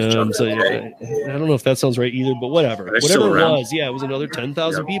IBM. So I don't know if that sounds right either, but whatever it was. Yeah, it was another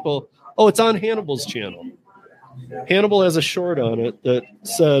 10,000 people. Oh, it's on Hannibal's channel. Hannibal has a short on it that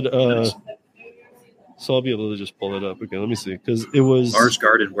said, so I'll be able to just pull it up. Okay, let me see. Because it was Mars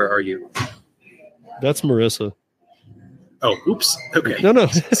Garden, where are you? That's Marissa. Oh, oops. Okay. No.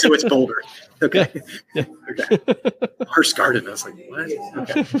 So it's Boulder. Okay. Yeah. Okay. Mars Garden. I was like, what?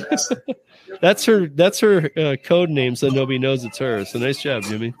 Okay. Nice. That's her code name, so nobody knows it's her. So nice job,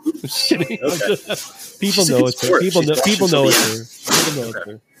 Jimmy. I'm just kidding. Okay. People know it's her. People know it's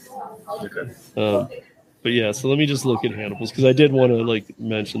her. Okay. But yeah, so let me just look at Hannibal's because I did want to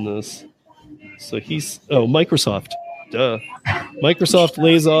mention this. So Microsoft. Duh. Microsoft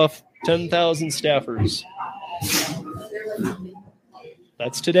lays off 10,000 staffers.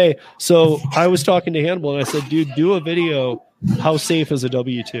 That's today. So I was talking to Hannibal and I said, dude, do a video. How safe is a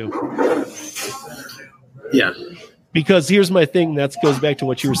W-2? Yeah. Because here's my thing. That goes back to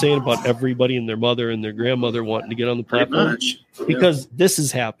what you were saying about everybody and their mother and their grandmother wanting to get on the platform. Because this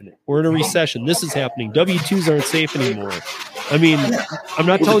is happening. We're in a recession. This is happening. W-2s aren't safe anymore. I mean, I'm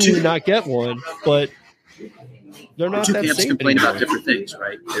not telling you to not get one, but they're not that safe complain anymore. about different things,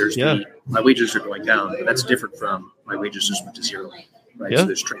 right? There's my wages are going down, but that's different from my wages just went to zero, right? Yeah. So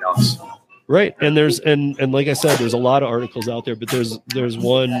there's trade-offs. Right. And and like I said, there's a lot of articles out there, but there's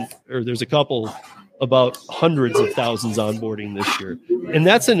a couple about hundreds of thousands onboarding this year. And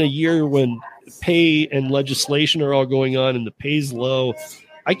that's in a year when pay and legislation are all going on and the pay's low.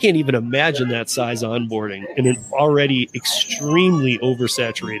 I can't even imagine that size onboarding in an already extremely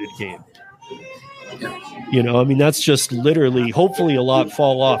oversaturated game. You know, I mean, that's just literally, hopefully a lot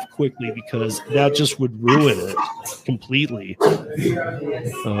fall off quickly because that just would ruin it completely.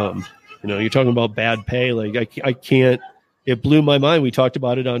 You know, you're talking about bad pay. Like I can't, it blew my mind. We talked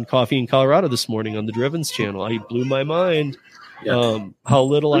about it on Coffee in Colorado this morning on the Drivens channel. It blew my mind how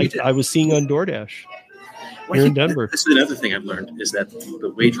little I was seeing on DoorDash here in Denver. This is another thing I've learned is that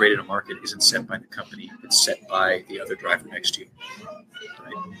the wage rate in a market isn't set by the company. It's set by the other driver next to you.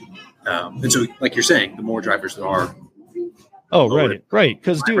 Right? And so, like you're saying, the more drivers there are. Oh, right.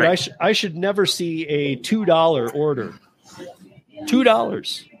 Because, dude, I should never see a $2 order.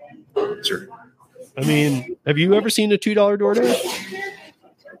 $2. Sure. I mean, have you ever seen a $2 DoorDash?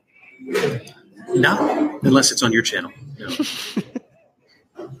 No, unless it's on your channel. You know.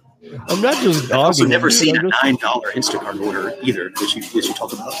 I'm not just dogging. I've also never seen a $9 Instacart order either, as you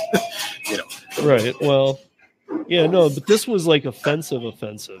talk about. You know. Right. Well, yeah, no, but this was like offensive.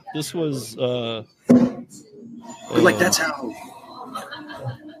 This was like that's how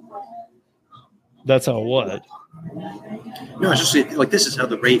what? No, it's just like this is how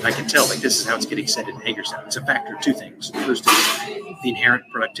the rate, I can tell, like this is how it's getting set in Hagerstown. It's a factor of two things. First is the inherent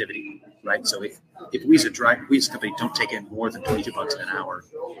productivity, right? So if we as a company don't take in more than $22 an hour,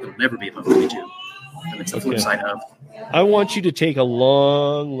 it'll never be above 22. And it's the flip side of. I want you to take a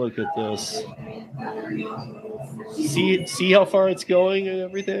long look at this. See how far it's going and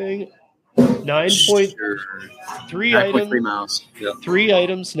everything. 9.3 items. Miles. Yep. 3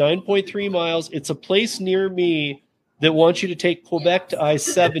 items, 9.3 miles. It's a place near me that wants you to take Quebec to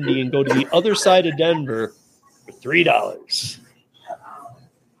I-70 and go to the other side of Denver for $3.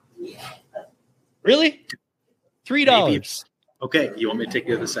 Really? $3. Maybe. Okay, you want me to take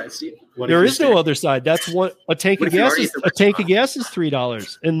the other side, Steve? There is no other side. That's what a tank of gas is. A tank of gas is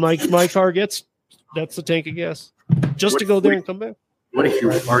 $3, and my car gets that's a tank of gas just to go there and come back. What if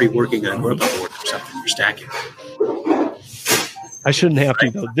you're already working on a robot board or something? You're stacking. I shouldn't have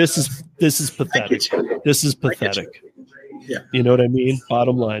to though. This is pathetic. This is pathetic. Yeah. You know what I mean?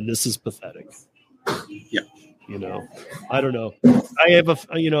 Bottom line, this is pathetic. Yeah. You know, I don't know. I have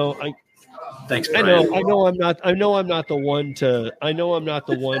Thanks, Brian. I know I'm not the one to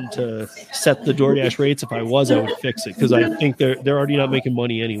set the DoorDash rates. If I was, I would fix it because I think they're already not making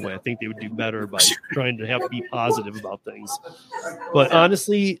money anyway. I think they would do better by trying to be positive about things. But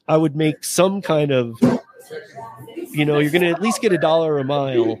honestly, I would make some kind of, you're going to at least get $1 a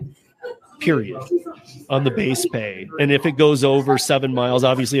mile, period, on the base pay. And if it goes over 7 miles,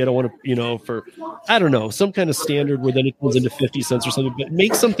 obviously I don't want to, some kind of standard where then it goes into 50 cents or something, but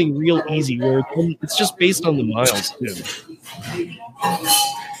make something real easy where it's just based on the miles too.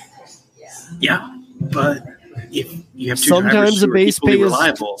 Yeah, but if you have sometimes a base pay is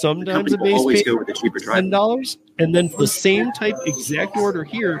sometimes a base pay go with the cheaper driver. $10, and then for the same type exact order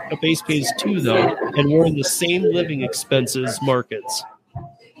here, a base pay is $2 though, and we're in the same living expenses markets.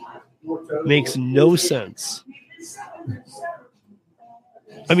 Makes no sense.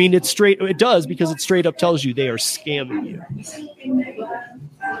 I mean, it does because it straight up tells you they are scamming you.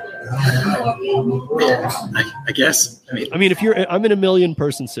 I guess. I mean, I'm in a 1 million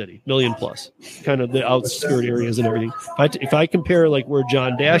person city, 1 million plus, kind of the outskirt areas and everything. If I compare like where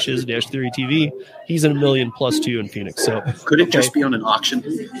John Dash is, Dash Theory TV, he's in 1 million plus too in Phoenix. So could it just be on an auction?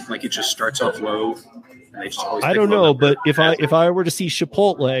 Like it just starts off low. I don't know, but if I were to see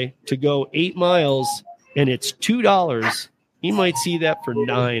Chipotle to go 8 miles and it's $2, you might see that for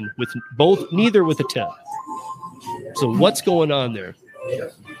 9 with neither with a 10. So what's going on there?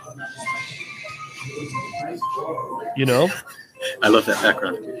 You know? I love that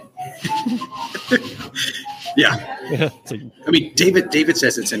background. Yeah. I mean, David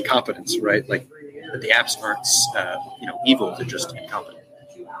says it's incompetence, right? Like that the apps aren't, evil; they're just incompetent.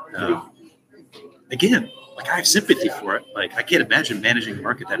 Again, like I have sympathy for it. Like I can't imagine managing a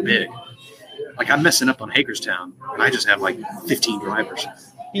market that big. Like I'm messing up on Hagerstown, and I just have like 15 drivers.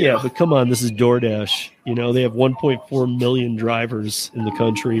 Yeah, but come on, this is DoorDash. They have 1.4 million drivers in the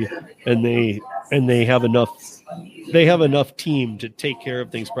country, and they have enough. They have enough team to take care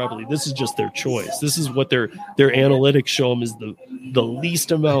of things properly. This is just their choice. This is what their analytics show them is the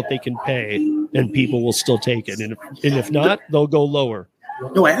least amount they can pay, and people will still take it. And if not, they'll go lower.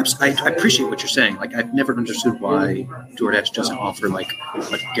 No, I appreciate what you're saying. Like I've never understood why DoorDash doesn't offer like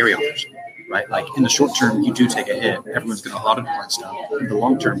Gary offers. right? Like in the short term, you do take a hit. Everyone's going to audit all that stuff. In the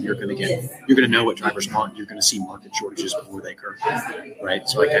long term, you're going to know what drivers want. You're going to see market shortages before they occur, right?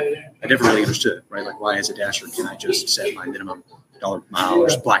 So like I never really understood, right? Like why as a dasher can I just set my minimum dollar mile or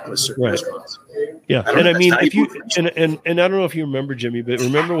blacklist certain restaurants? Yeah, and I mean, if you and I don't know if you remember, Jimmy, but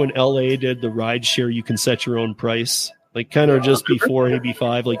remember when LA did the ride share, you can set your own price, like kind of just before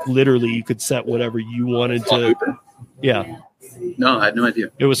AB5, like literally you could set whatever you wanted to. Yeah. No, I had no idea.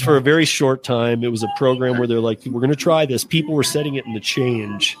 It was for a very short time. It was a program where they're like, we're going to try this. People were setting it in the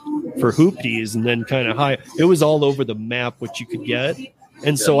change for hoopties and then kind of high. It was all over the map what you could get.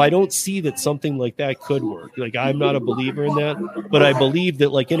 And so I don't see that something like that could work. Like I'm not a believer in that, but I believe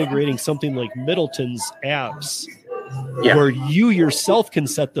that like integrating something like Middleton's apps where you yourself can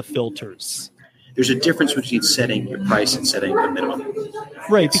set the filters. There's a difference between setting your price and setting the minimum.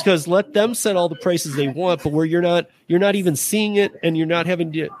 Right, because let them set all the prices they want, but where you're not even seeing it and you're not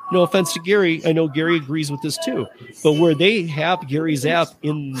having to, no offense to Gary, I know Gary agrees with this too, but where they have Gary's app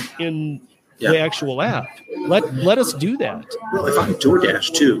in the actual app, let us do that. Well, if I'm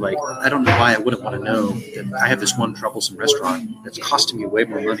DoorDash too, like I don't know why I wouldn't want to know that I have this one troublesome restaurant that's costing me way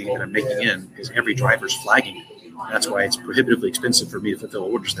more money than I'm making in because every driver's flagging it. That's why it's prohibitively expensive for me to fulfill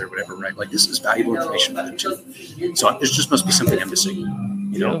orders there, whatever, right? Like this is valuable information for them too. So there just must be something I'm missing,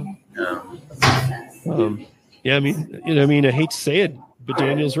 you know? I mean, I hate to say it, but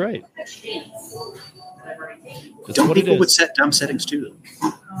Daniel's right. Don't people would set dumb settings too?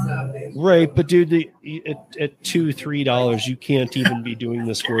 Right, but dude, at $2-3, you can't even be doing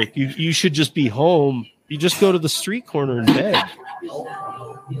this work. You should just be home. You just go to the street corner and beg.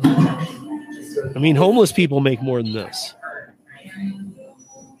 I mean, homeless people make more than this.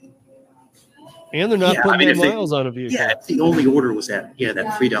 And they're not putting miles on a vehicle. Yeah, if the only order was that $3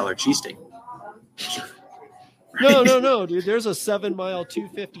 cheesesteak. Sure. Right? No, dude. There's a 7-mile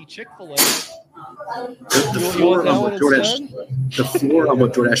 250 Chick-fil-A. The floor on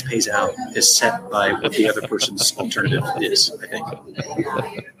what DoorDash pays out is set by what the other person's alternative is, I think.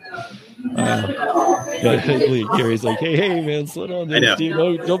 Gary's like, hey, man, slow down,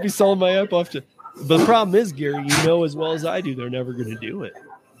 dude. Don't be selling my app off to. But the problem is, Gary, you know as well as I do, they're never going to do it.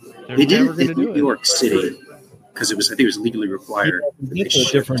 They did it in New York City because I think it was legally required. It's a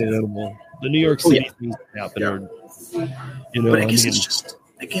different animal. The New York City things happen. But I guess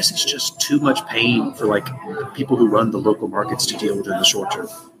it's just too much pain for like people who run the local markets to deal with in the short term,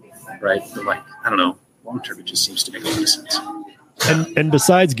 right? But like, I don't know, long term, it just seems to make a lot of sense. And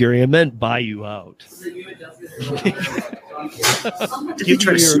besides, Gary, I meant buy you out. Give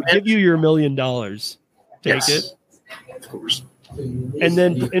you your $1 million. Take it. Of course. And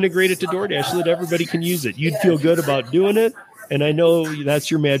then integrate it to DoorDash so that everybody can use it. You'd feel good about doing it. And I know that's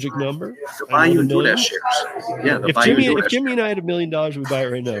your magic number. They'll buy you DoorDash shares. Yeah. If Jimmy and I had $1 million, we'd buy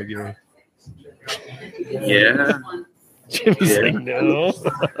it right now, Gary. Yeah. Jimmy's like, no.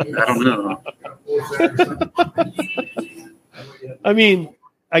 I don't know. I mean,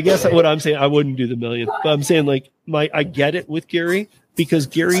 I guess what I'm saying, I wouldn't do the $1 million, but I'm saying like I get it with Gary because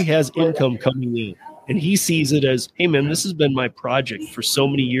Gary has income coming in and he sees it as, hey man, this has been my project for so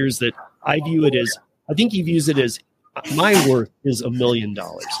many years that I view it as, I think he views it as my worth is $1 million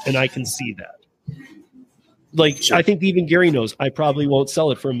and I can see that. Like, sure. I think even Gary knows I probably won't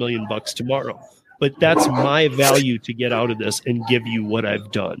sell it for $1 million tomorrow, but that's my value to get out of this and give you what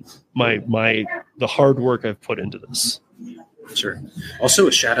I've done. The hard work I've put into this. Sure. Also,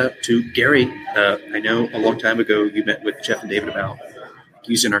 a shout out to Gary. I know a long time ago you met with Jeff and David about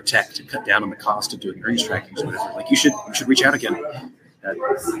using our tech to cut down on the cost of doing earnings tracking or whatever. Like you should reach out again.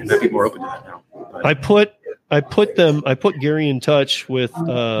 You might be more open to that now. But I put Gary in touch with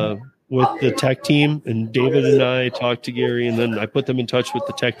the tech team, and David and I talked to Gary, and then I put them in touch with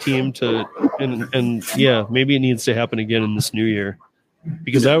the tech team and maybe it needs to happen again in this new year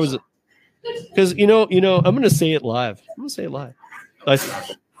because I'm going to say it live.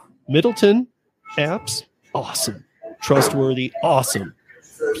 Middleton apps, awesome. Trustworthy, awesome.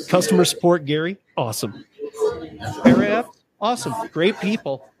 Customer support, Gary, awesome. Para app, awesome. Great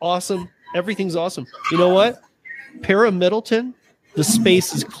people, awesome. Everything's awesome. You know what? Para Middleton, the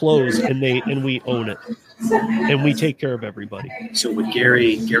space is closed and we own it. And we take care of everybody. So would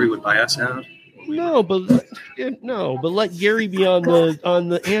Gary would buy us out? No, but let Gary be on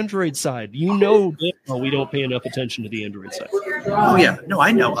the Android side. We don't pay enough attention to the Android side. Oh yeah, no,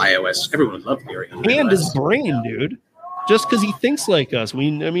 I know iOS. Everyone would love Gary. And his brain, dude. Just because he thinks like us.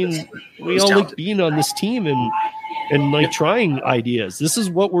 We all like being on this team and like trying ideas. This is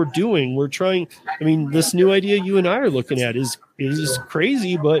what we're doing. We're trying. I mean, this new idea you and I are looking at is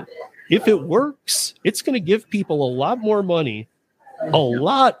crazy, but if it works, it's going to give people a lot more money a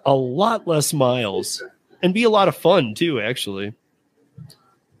lot less miles, and be a lot of fun too, actually.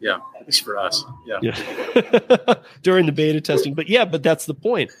 Yeah, at least for us. Yeah. During the beta testing. But that's the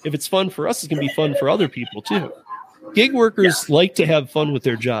point. If it's fun for us, it's going to be fun for other people too. Gig workers like to have fun with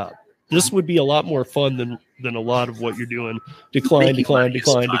their job. This would be a lot more fun than a lot of what you're doing. Decline.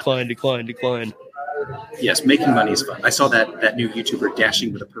 Yes, making money is fun. I saw that new YouTuber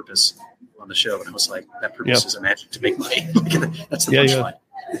Dashing with a Purpose on the show, and I was like, that purpose is imagined to make money. That's the punchline.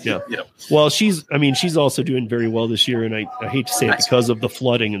 Yeah. Well, she's also doing very well this year, and I hate to say it because of the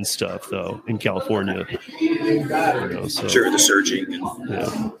flooding and stuff, though, in California. Sure, the surging.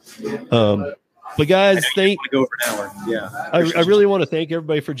 But guys, go over an hour. Yeah, I really want to thank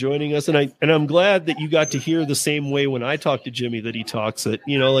everybody for joining us, and I'm glad that you got to hear the same way when I talk to Jimmy that he talks it.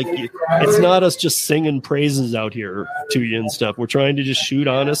 It's not us just singing praises out here to you and stuff. We're trying to just shoot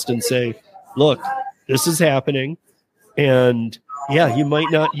honest and say, look, this is happening, and you might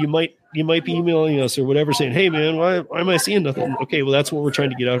be emailing us or whatever saying, hey man, why am I seeing nothing? Okay, well that's what we're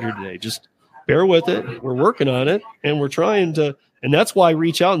trying to get out here today. Just bear with it. We're working on it, and we're trying to. And that's why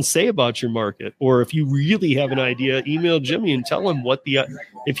reach out and say about your market. Or if you really have an idea, email Jimmy and tell him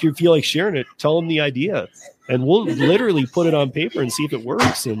if you feel like sharing it, tell him the idea. And we'll literally put it on paper and see if it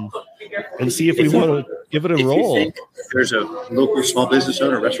works and see if we want to give it a roll. You think there's a local small business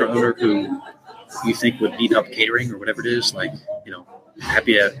owner, restaurant owner who you think would need help catering or whatever it is,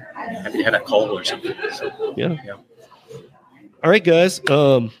 happy to have that call or something. So, yeah. All right, guys.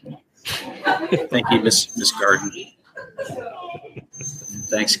 Thank you, Miss Garden.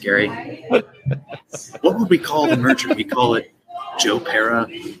 Thanks, Gary. What would we call the merger? Would we call it Joe Para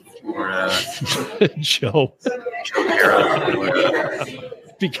or Joe Para? Or,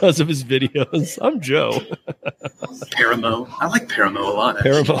 because of his videos. I'm Joe. Paramo. I like Paramo a lot.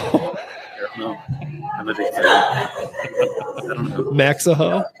 Paramo. I'm a big fan. I don't know.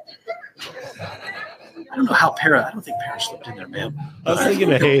 Maxaho. I don't know how I don't think Para slipped in there, man. I was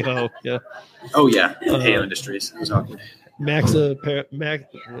thinking of Hey-Ho. Yeah. Oh, yeah. Hey-Ho Industries. It was awkward. I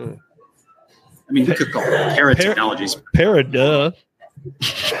mean, we could call it Para Technologies. Para-duh.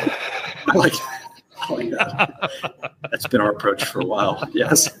 I like that. That's been our approach for a while.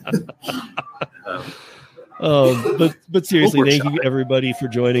 Yes. But seriously, thank you everybody for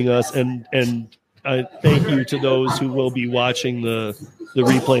joining us, and thank you to those who will be watching the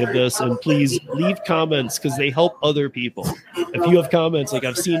replay of this, and please leave comments because they help other people. If you have comments, like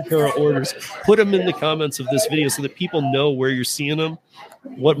I've seen Para orders, put them in the comments of this video so that people know where you're seeing them,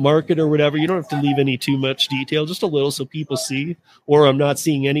 what market or whatever. You don't have to leave any too much detail, just a little so people see, or I'm not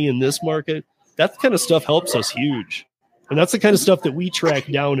seeing any in this market. That kind of stuff helps us huge. And that's the kind of stuff that we track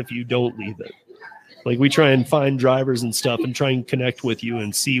down if you don't leave it. Like we try and find drivers and stuff and try and connect with you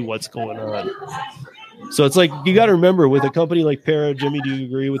and see what's going on. So it's like, you got to remember with a company like Para, Jimmy, do you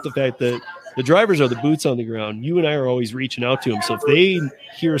agree with the fact that the drivers are the boots on the ground? You and I are always reaching out to them. So if they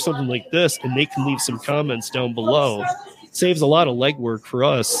hear something like this and they can leave some comments down below, it saves a lot of legwork for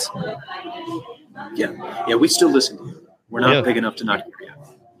us. Yeah, we still listen to you. We're not big enough to not hear you.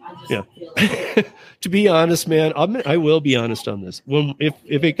 Yeah. To be honest, man, I will be honest on this.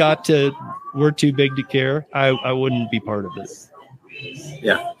 If it got to we're too big to care, I wouldn't be part of it.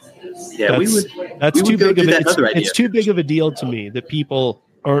 Yeah, that's too big of it. It's too big of a deal to me that people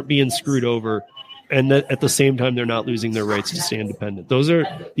aren't being screwed over, and that at the same time they're not losing their rights to stay independent.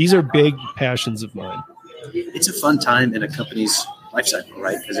 These are big passions of mine. It's a fun time in a company's life cycle,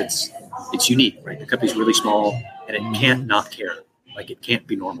 right? Because it's unique, right? The company's really small, and it can't not care. Like it can't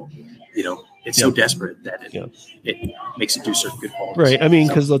be normal, It's so desperate that it makes it do certain good qualities. Right. I mean,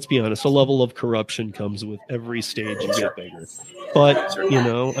 because let's be honest, a level of corruption comes with every stage you get bigger. But,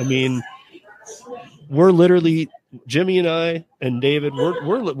 I mean, we're literally, Jimmy and I and David,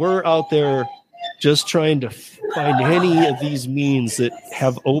 we're out there just trying to find any of these means that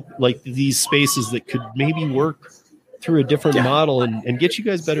have like these spaces that could maybe work through a different model and get you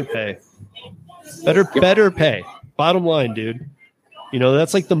guys better pay. Better pay. Bottom line, dude.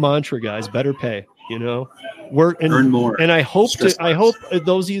 That's like the mantra, guys. Better pay. Earn more. And I hope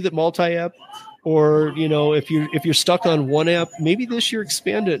those of you that multi-app, or if you're stuck on one app, maybe this year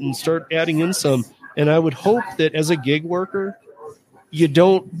expand it and start adding in some. And I would hope that as a gig worker, you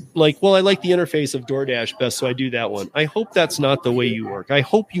don't I like the interface of DoorDash best, so I do that one. I hope that's not the way you work. I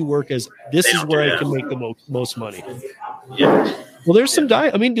hope you work as this is where I can make the most money. Yeah. Well, there's some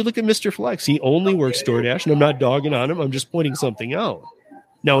I mean, you look at Mr. Flex. He only works DoorDash, and I'm not dogging on him. I'm just pointing something out.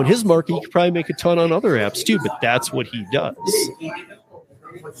 Now, in his market, he could probably make a ton on other apps too, but that's what he does.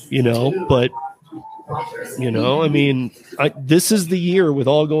 But, I mean, this is the year with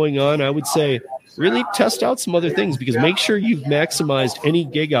all going on. I would say really test out some other things, because make sure you've maximized any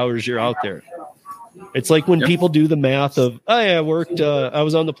gig hours you're out there. It's like when people do the math of, I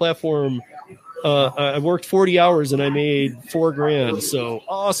was on the platform, I worked 40 hours and I made $4,000. So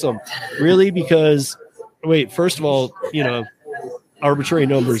awesome. Really? Because wait, first of all, arbitrary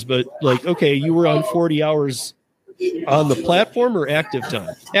numbers, but like, okay, you were on 40 hours on the platform or active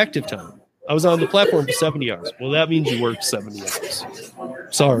time? Active time. I was on the platform for 70 hours. Well, that means you worked 70 hours.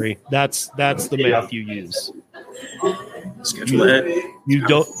 Sorry, that's the math you use. Schedule it.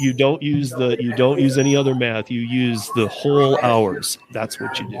 You don't use any other math. You use the whole hours. That's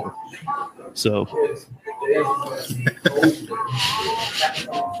what you do. So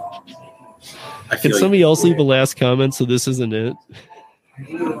can somebody else leave a last comment so this isn't it?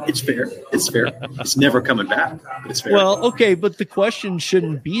 It's fair. It's fair. It's never coming back, but it's fair. Well, okay, but the question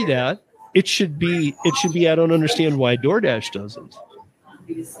shouldn't be that. It should be I don't understand why DoorDash doesn't.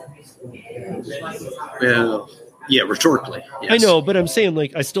 Well, yeah, rhetorically. Yes. I know, but I'm saying,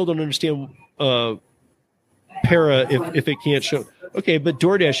 like, I still don't understand Para if it can't show. Okay, but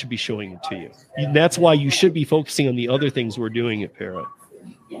DoorDash should be showing it to you. And that's why you should be focusing on the other things we're doing at Para.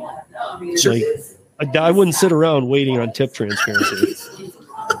 Sure. Like, I wouldn't sit around waiting on tip transparency.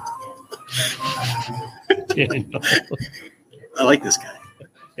 I like this guy.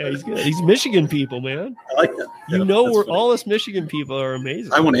 Yeah, he's good. He's Michigan people, man. I like that. Yeah, we're funny. All us Michigan people are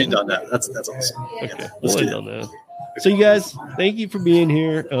amazing. I want to end on that. That's awesome. Okay, yeah, we'll end on that. So you guys, thank you for being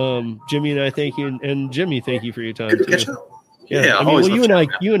here. Jimmy and I thank you, and Jimmy, thank you for your time Good to too. catch up. Yeah, I mean, well,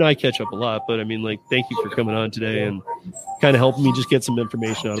 you and I catch up a lot, but I mean, like, thank you for coming on today and kind of helping me just get some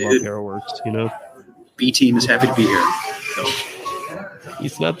information out about ParaWorks. B team is happy to be here. So.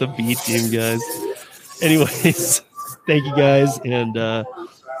 He's not the B team, guys. Anyways, thank you guys, and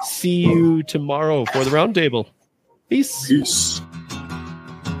see you tomorrow for the roundtable. Peace. Peace.